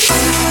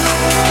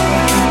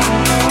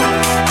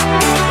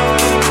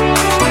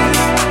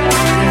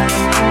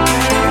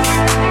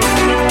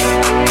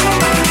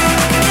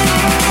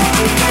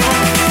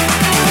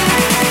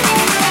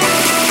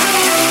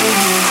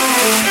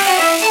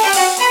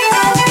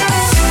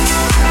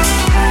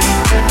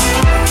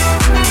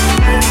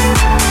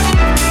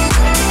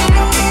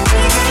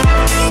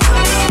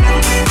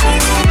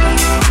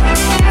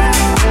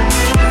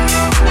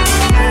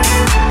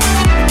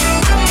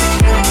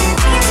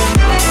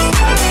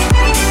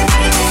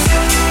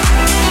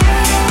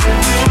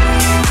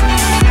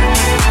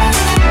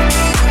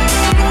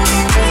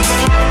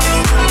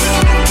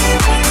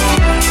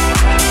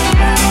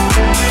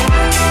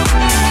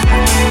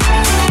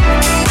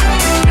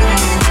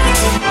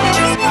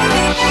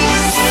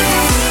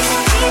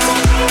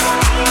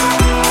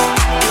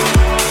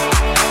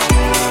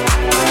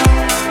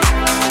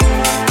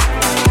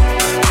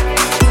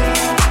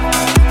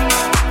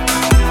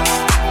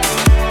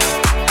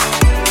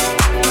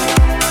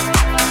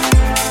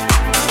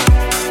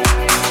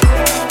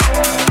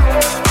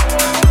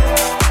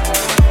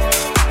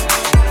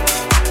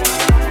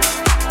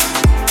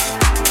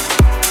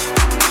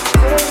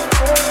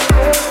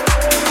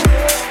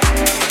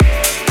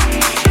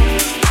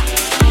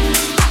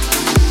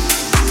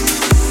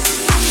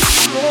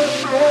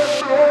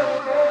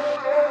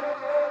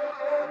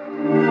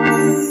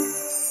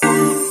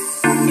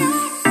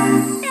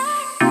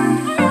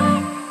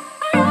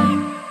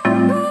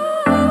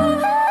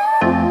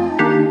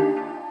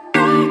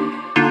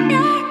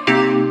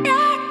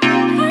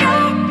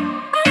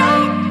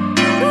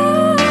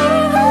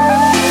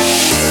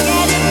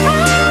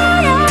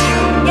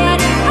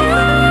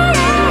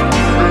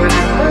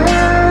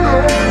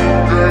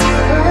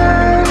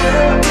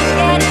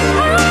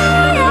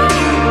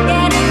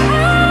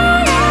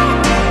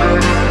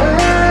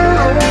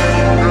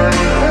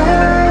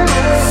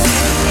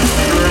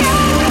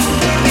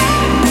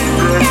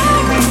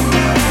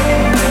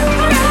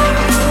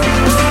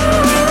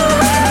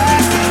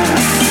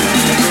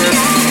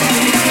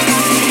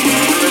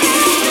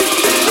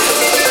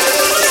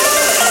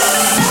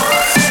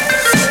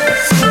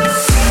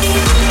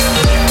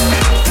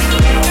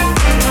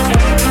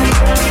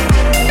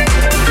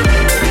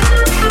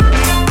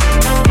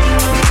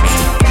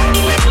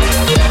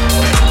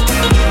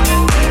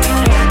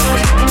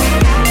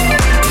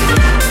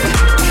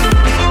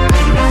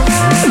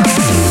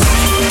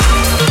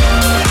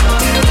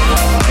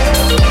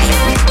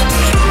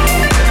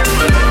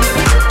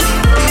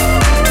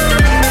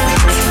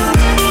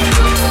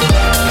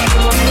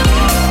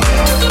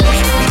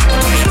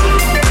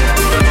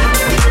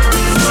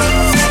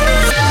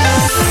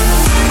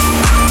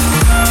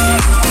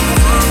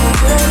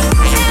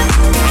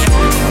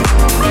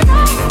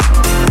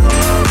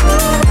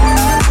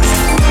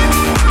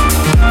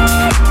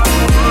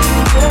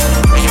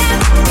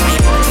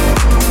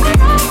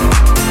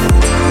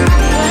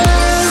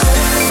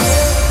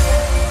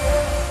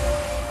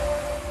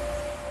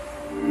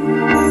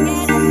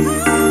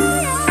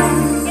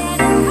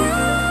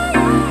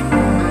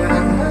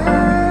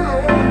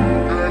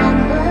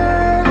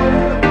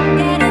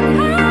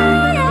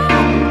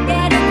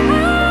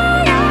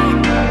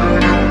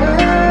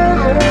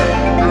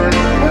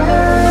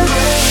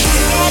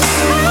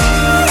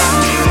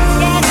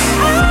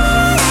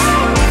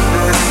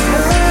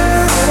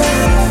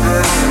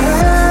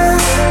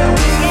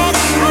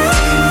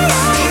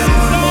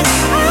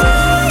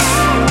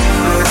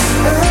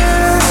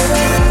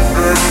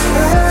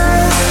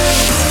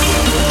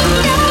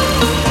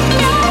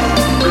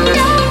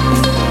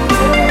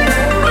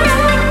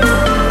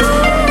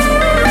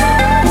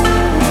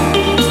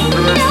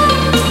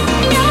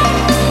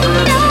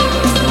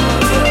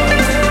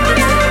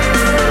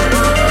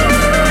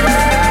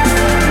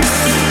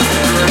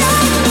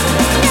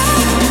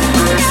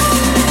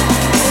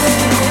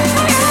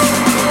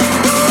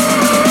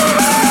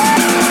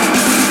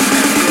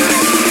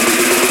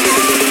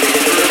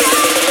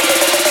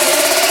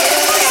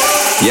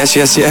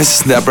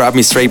 Yes. That brought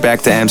me straight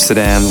back to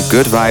Amsterdam.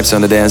 Good vibes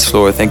on the dance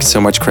floor. Thank you so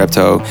much,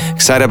 Krepto.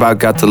 Excited about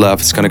Got the Love.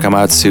 It's going to come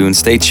out soon.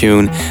 Stay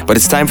tuned. But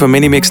it's time for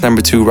mini mix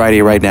number 2 right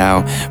here, right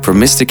now. From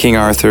Mr. King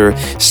Arthur,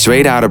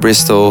 straight out of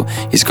Bristol.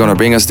 He's going to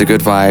bring us the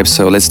good vibes.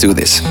 So let's do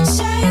this.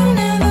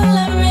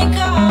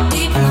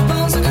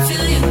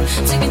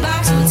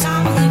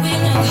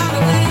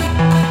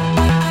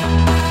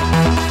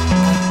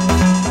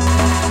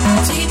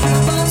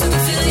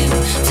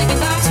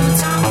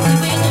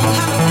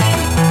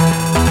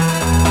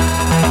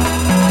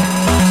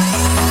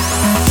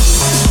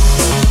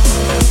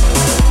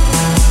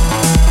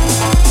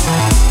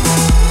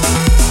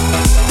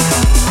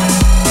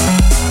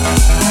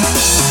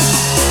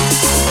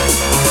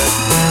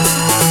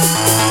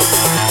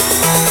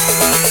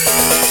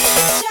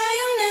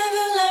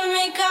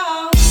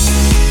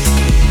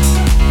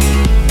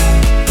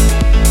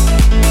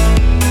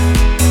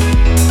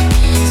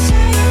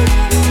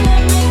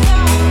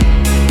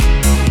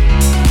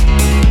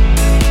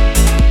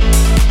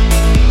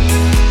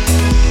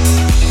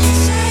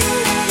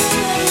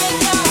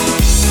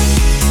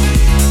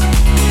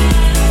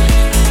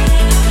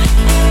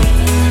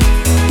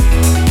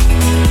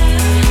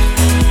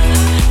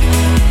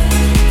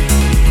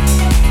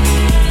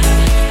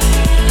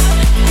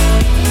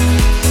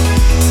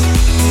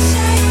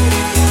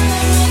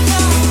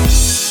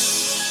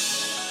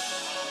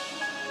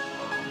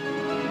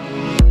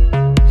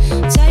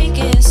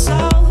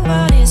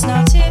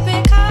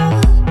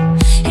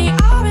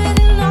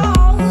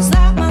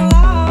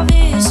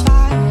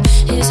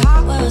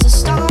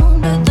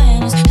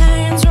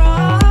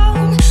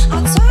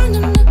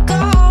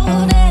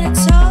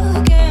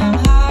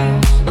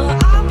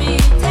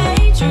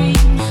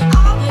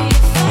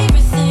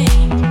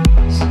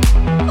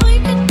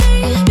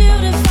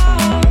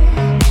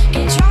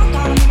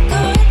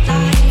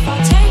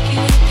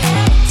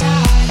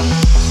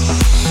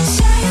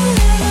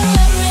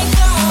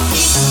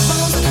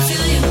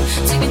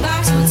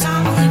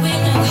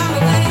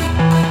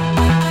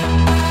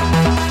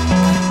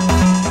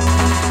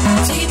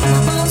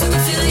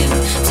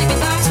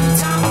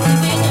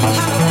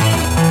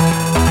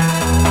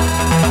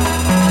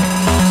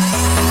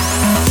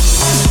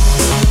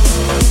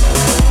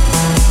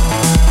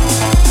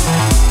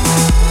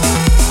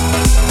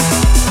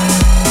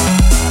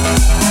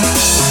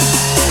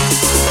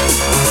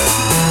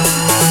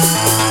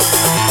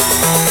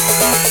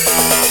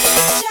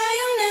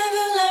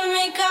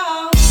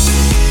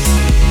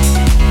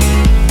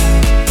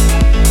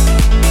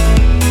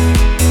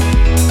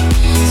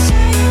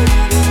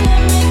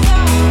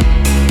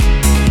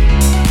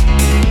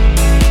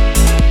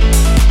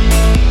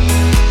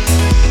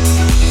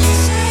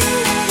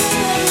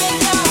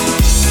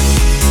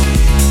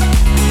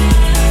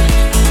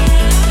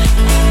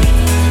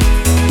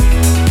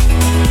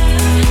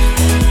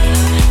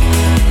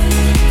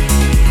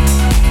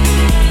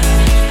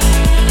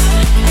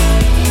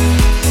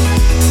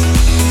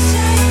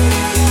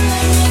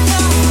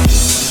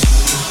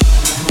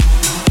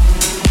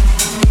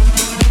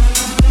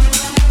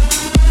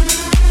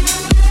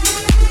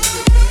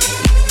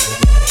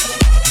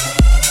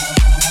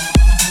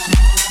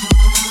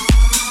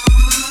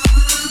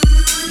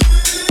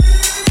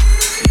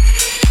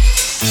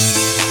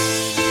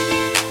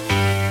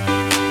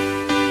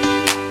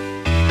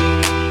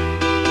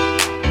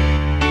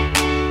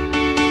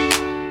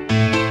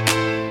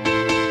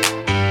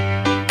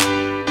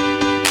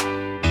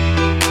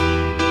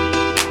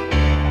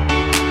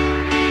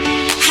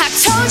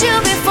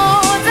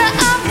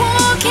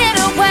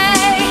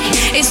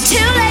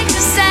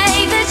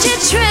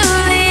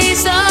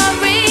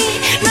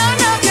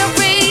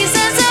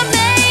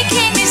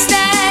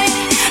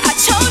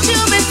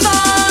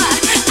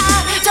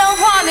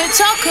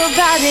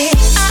 about it.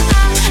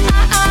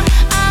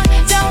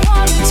 Don't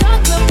wanna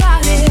talk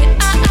about it.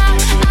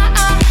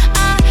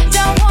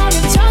 Don't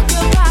wanna talk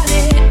about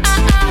it.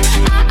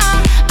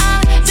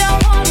 Don't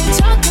wanna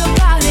talk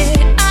about it.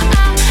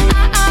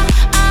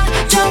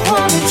 Don't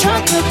wanna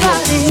talk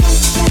about it.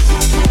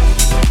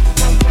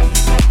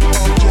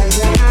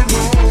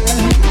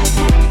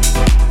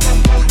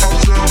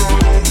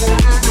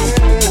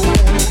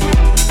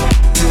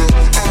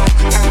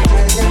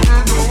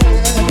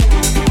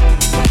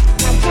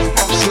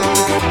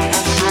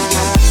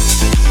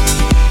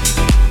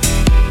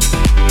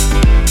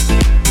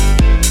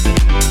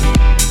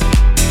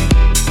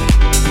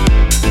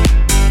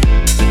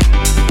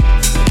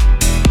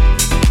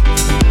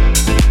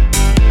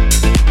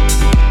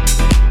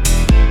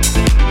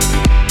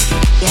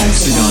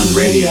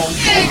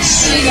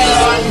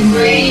 Hexagon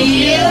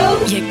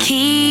Radio. You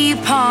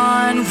keep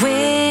on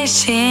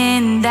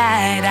wishing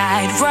that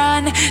I'd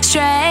run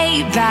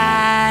straight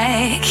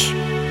back,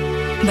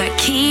 but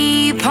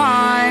keep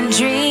on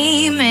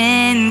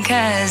dreaming,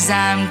 'cause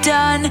I'm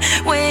done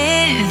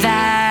with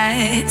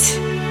that.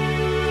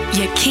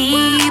 You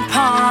keep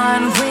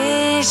on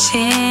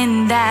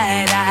wishing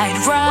that I'd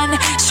run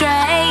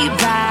straight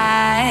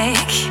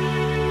back,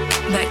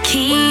 but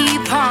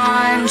keep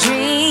on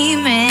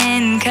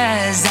dreaming,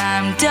 'cause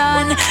I'm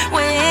done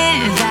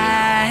with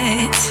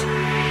that.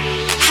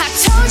 I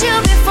told you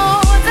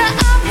before that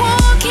I'm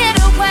walking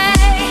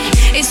away.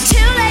 It's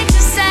too late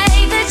to say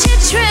that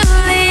you're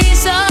truly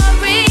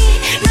sorry.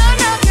 None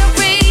of your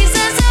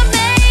reasons are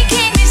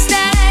making me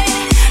stay.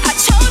 I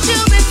told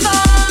you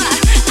before,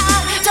 I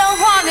don't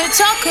wanna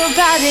talk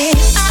about it.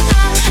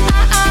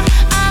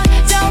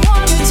 Don't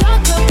wanna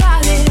talk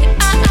about it.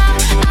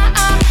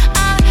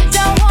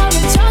 Don't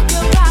wanna talk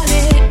about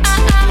it.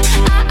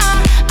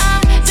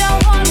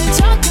 Don't wanna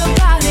talk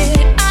about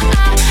it.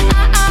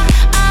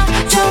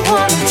 Don't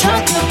wanna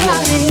talk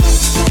about it.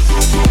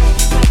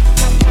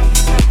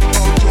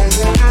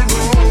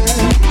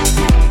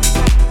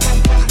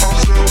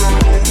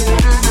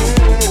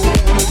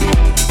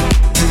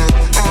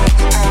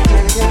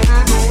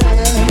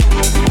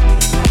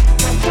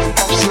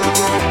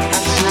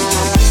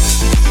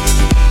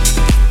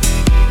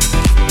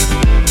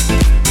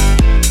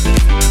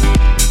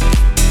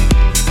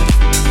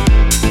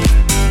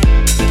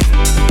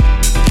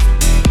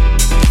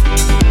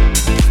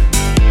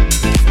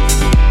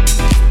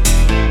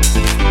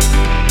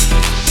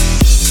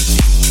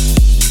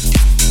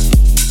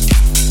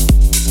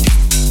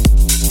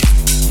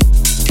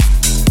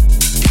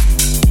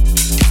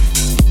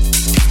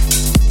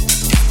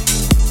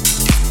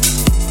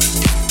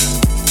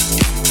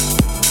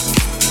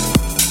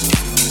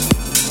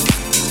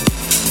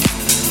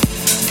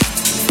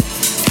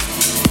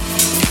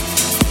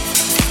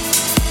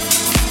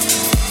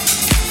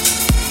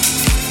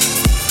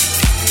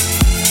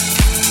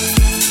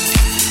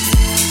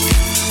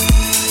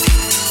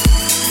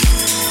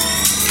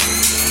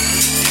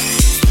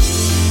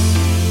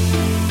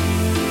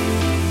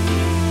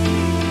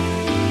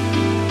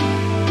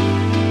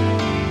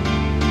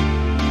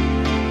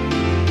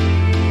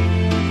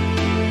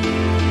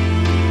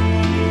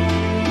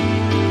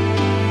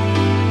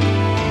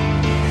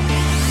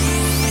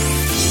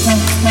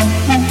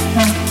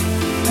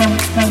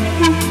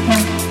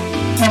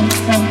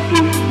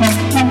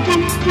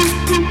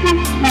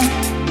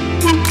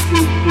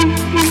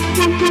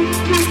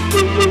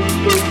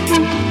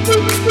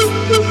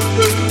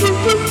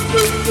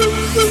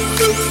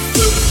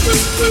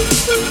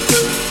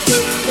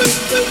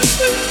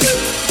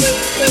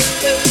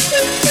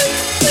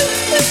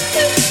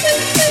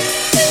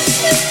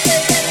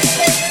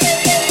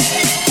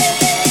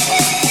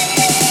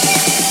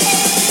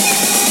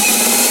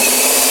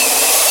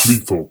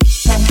 Lethal.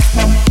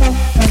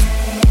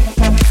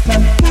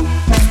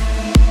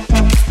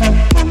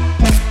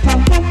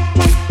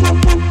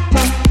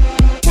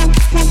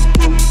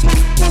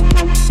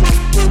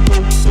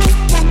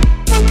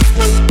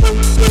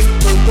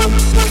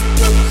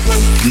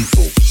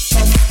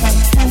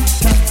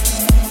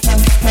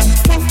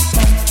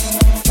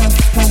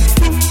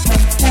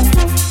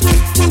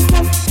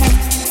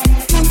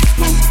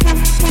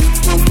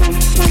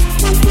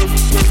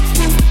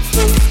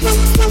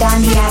 Don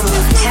Diablo,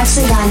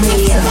 Hexagon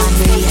Radio.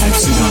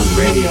 Hexagon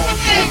Radio.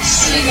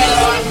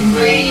 Hexagon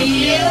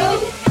Radio.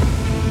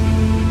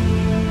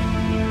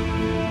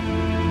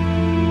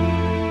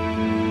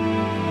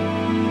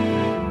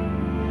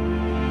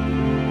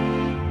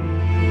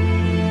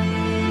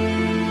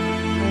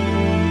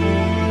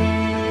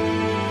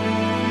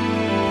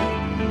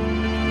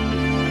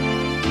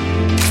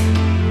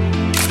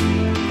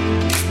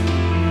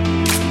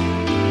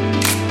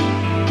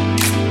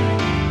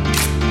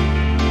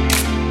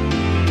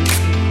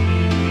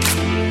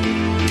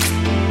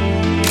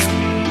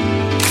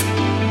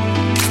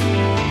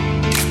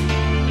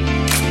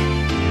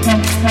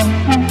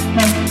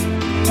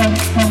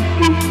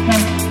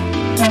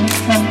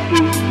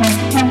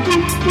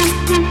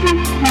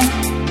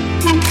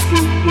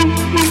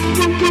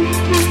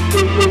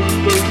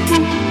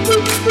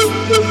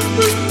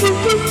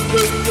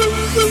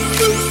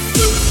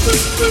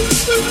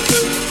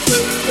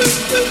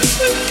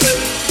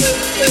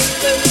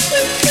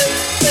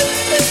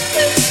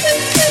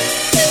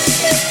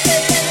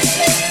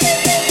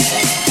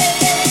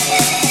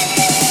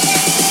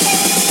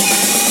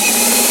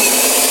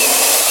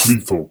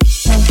 Lethal.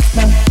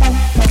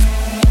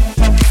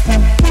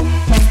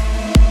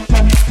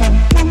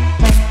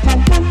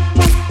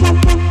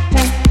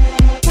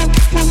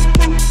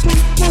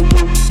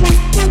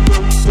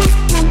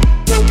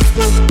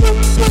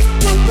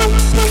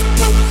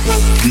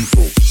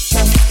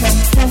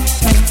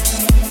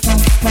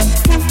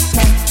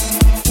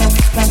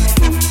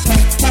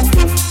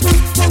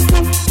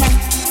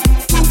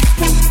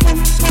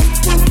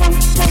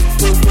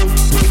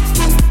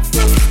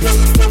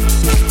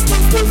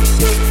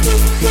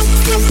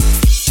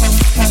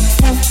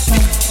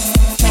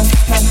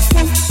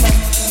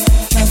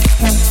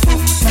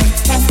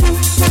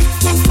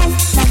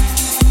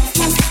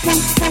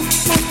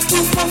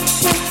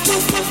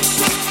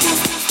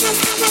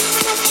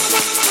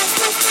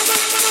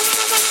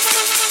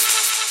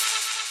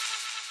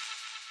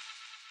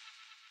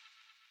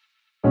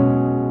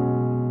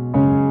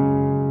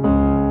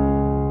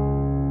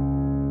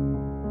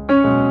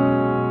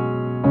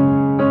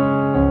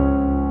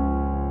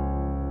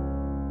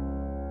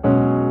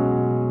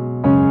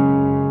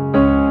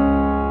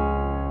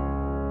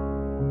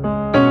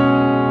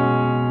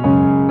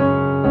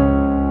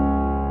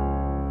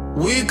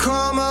 We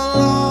come a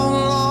long,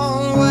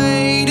 long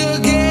way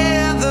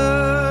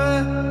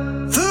together,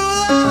 through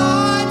the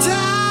hard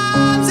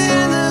times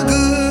and the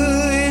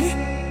good.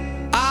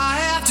 I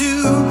have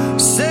to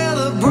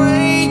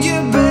celebrate you,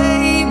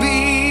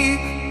 baby.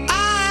 I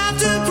have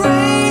to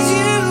praise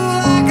you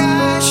like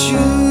I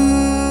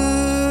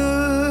should.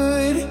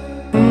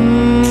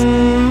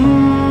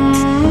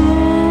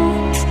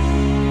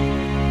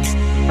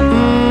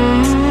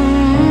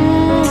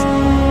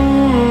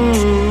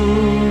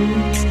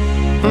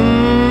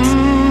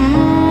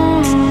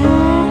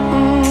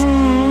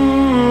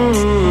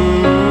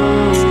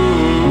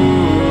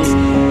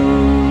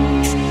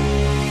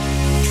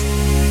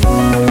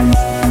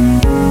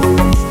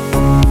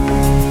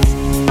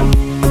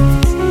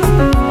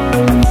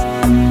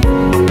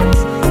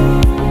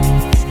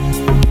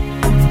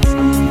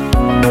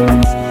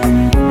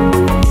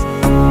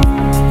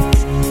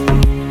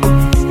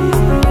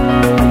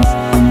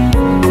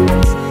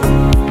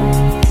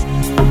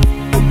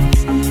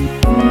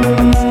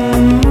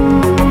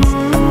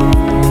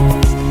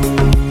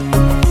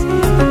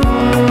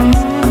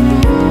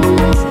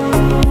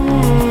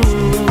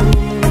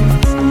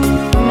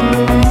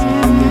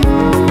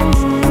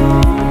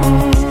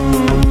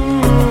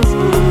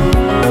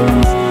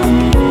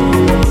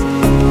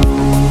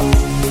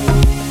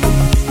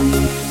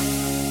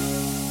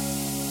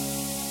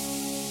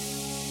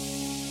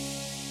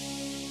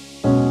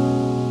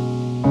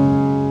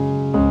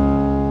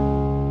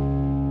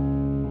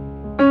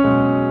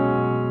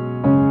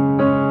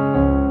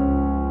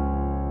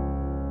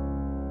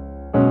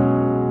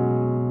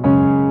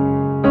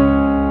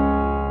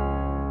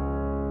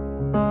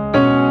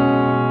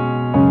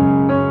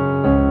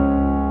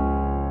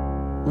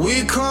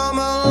 We come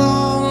a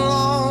long,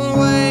 long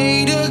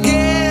way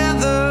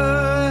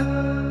together,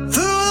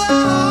 through the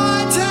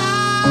hard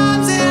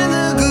times and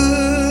the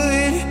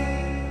good.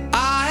 I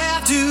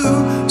have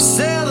to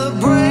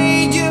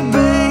celebrate you,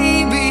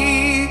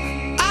 baby.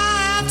 I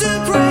have to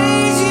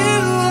praise you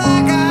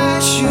like I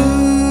should.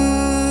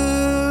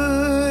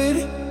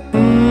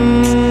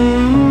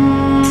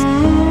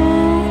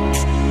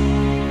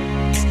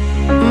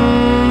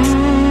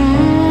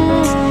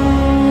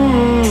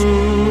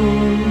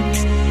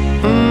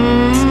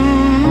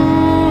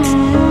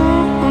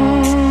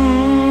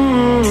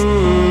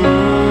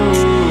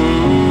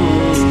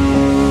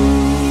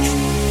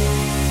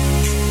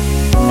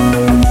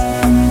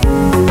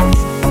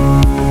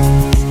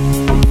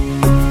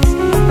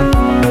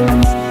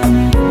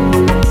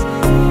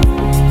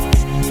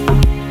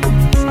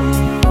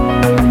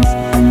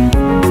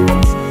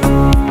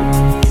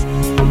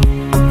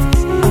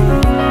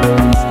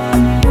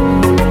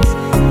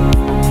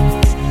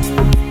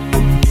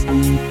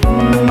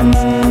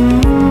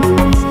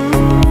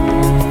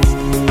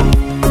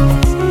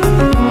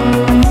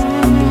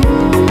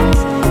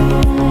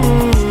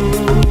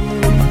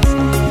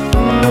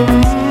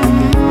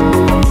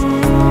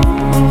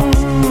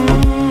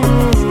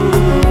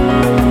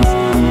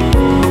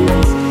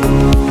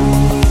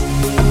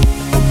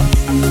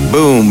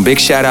 Boom! Big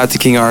shout out to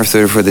King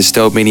Arthur for this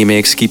dope mini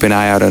mix. Keep an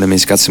eye out on him,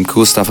 he's got some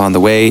cool stuff on the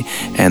way.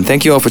 And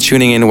thank you all for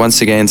tuning in once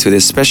again to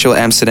this special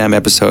Amsterdam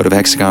episode of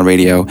Hexagon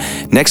Radio.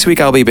 Next week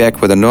I'll be back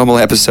with a normal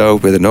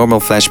episode, with a normal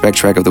flashback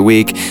track of the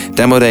week,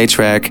 demo day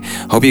track.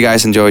 Hope you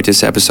guys enjoyed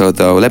this episode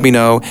though. Let me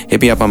know,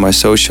 hit me up on my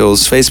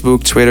socials,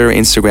 Facebook, Twitter,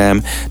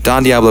 Instagram,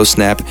 Don Diablo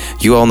Snap.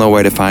 You all know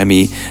where to find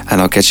me, and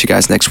I'll catch you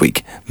guys next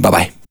week. Bye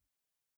bye.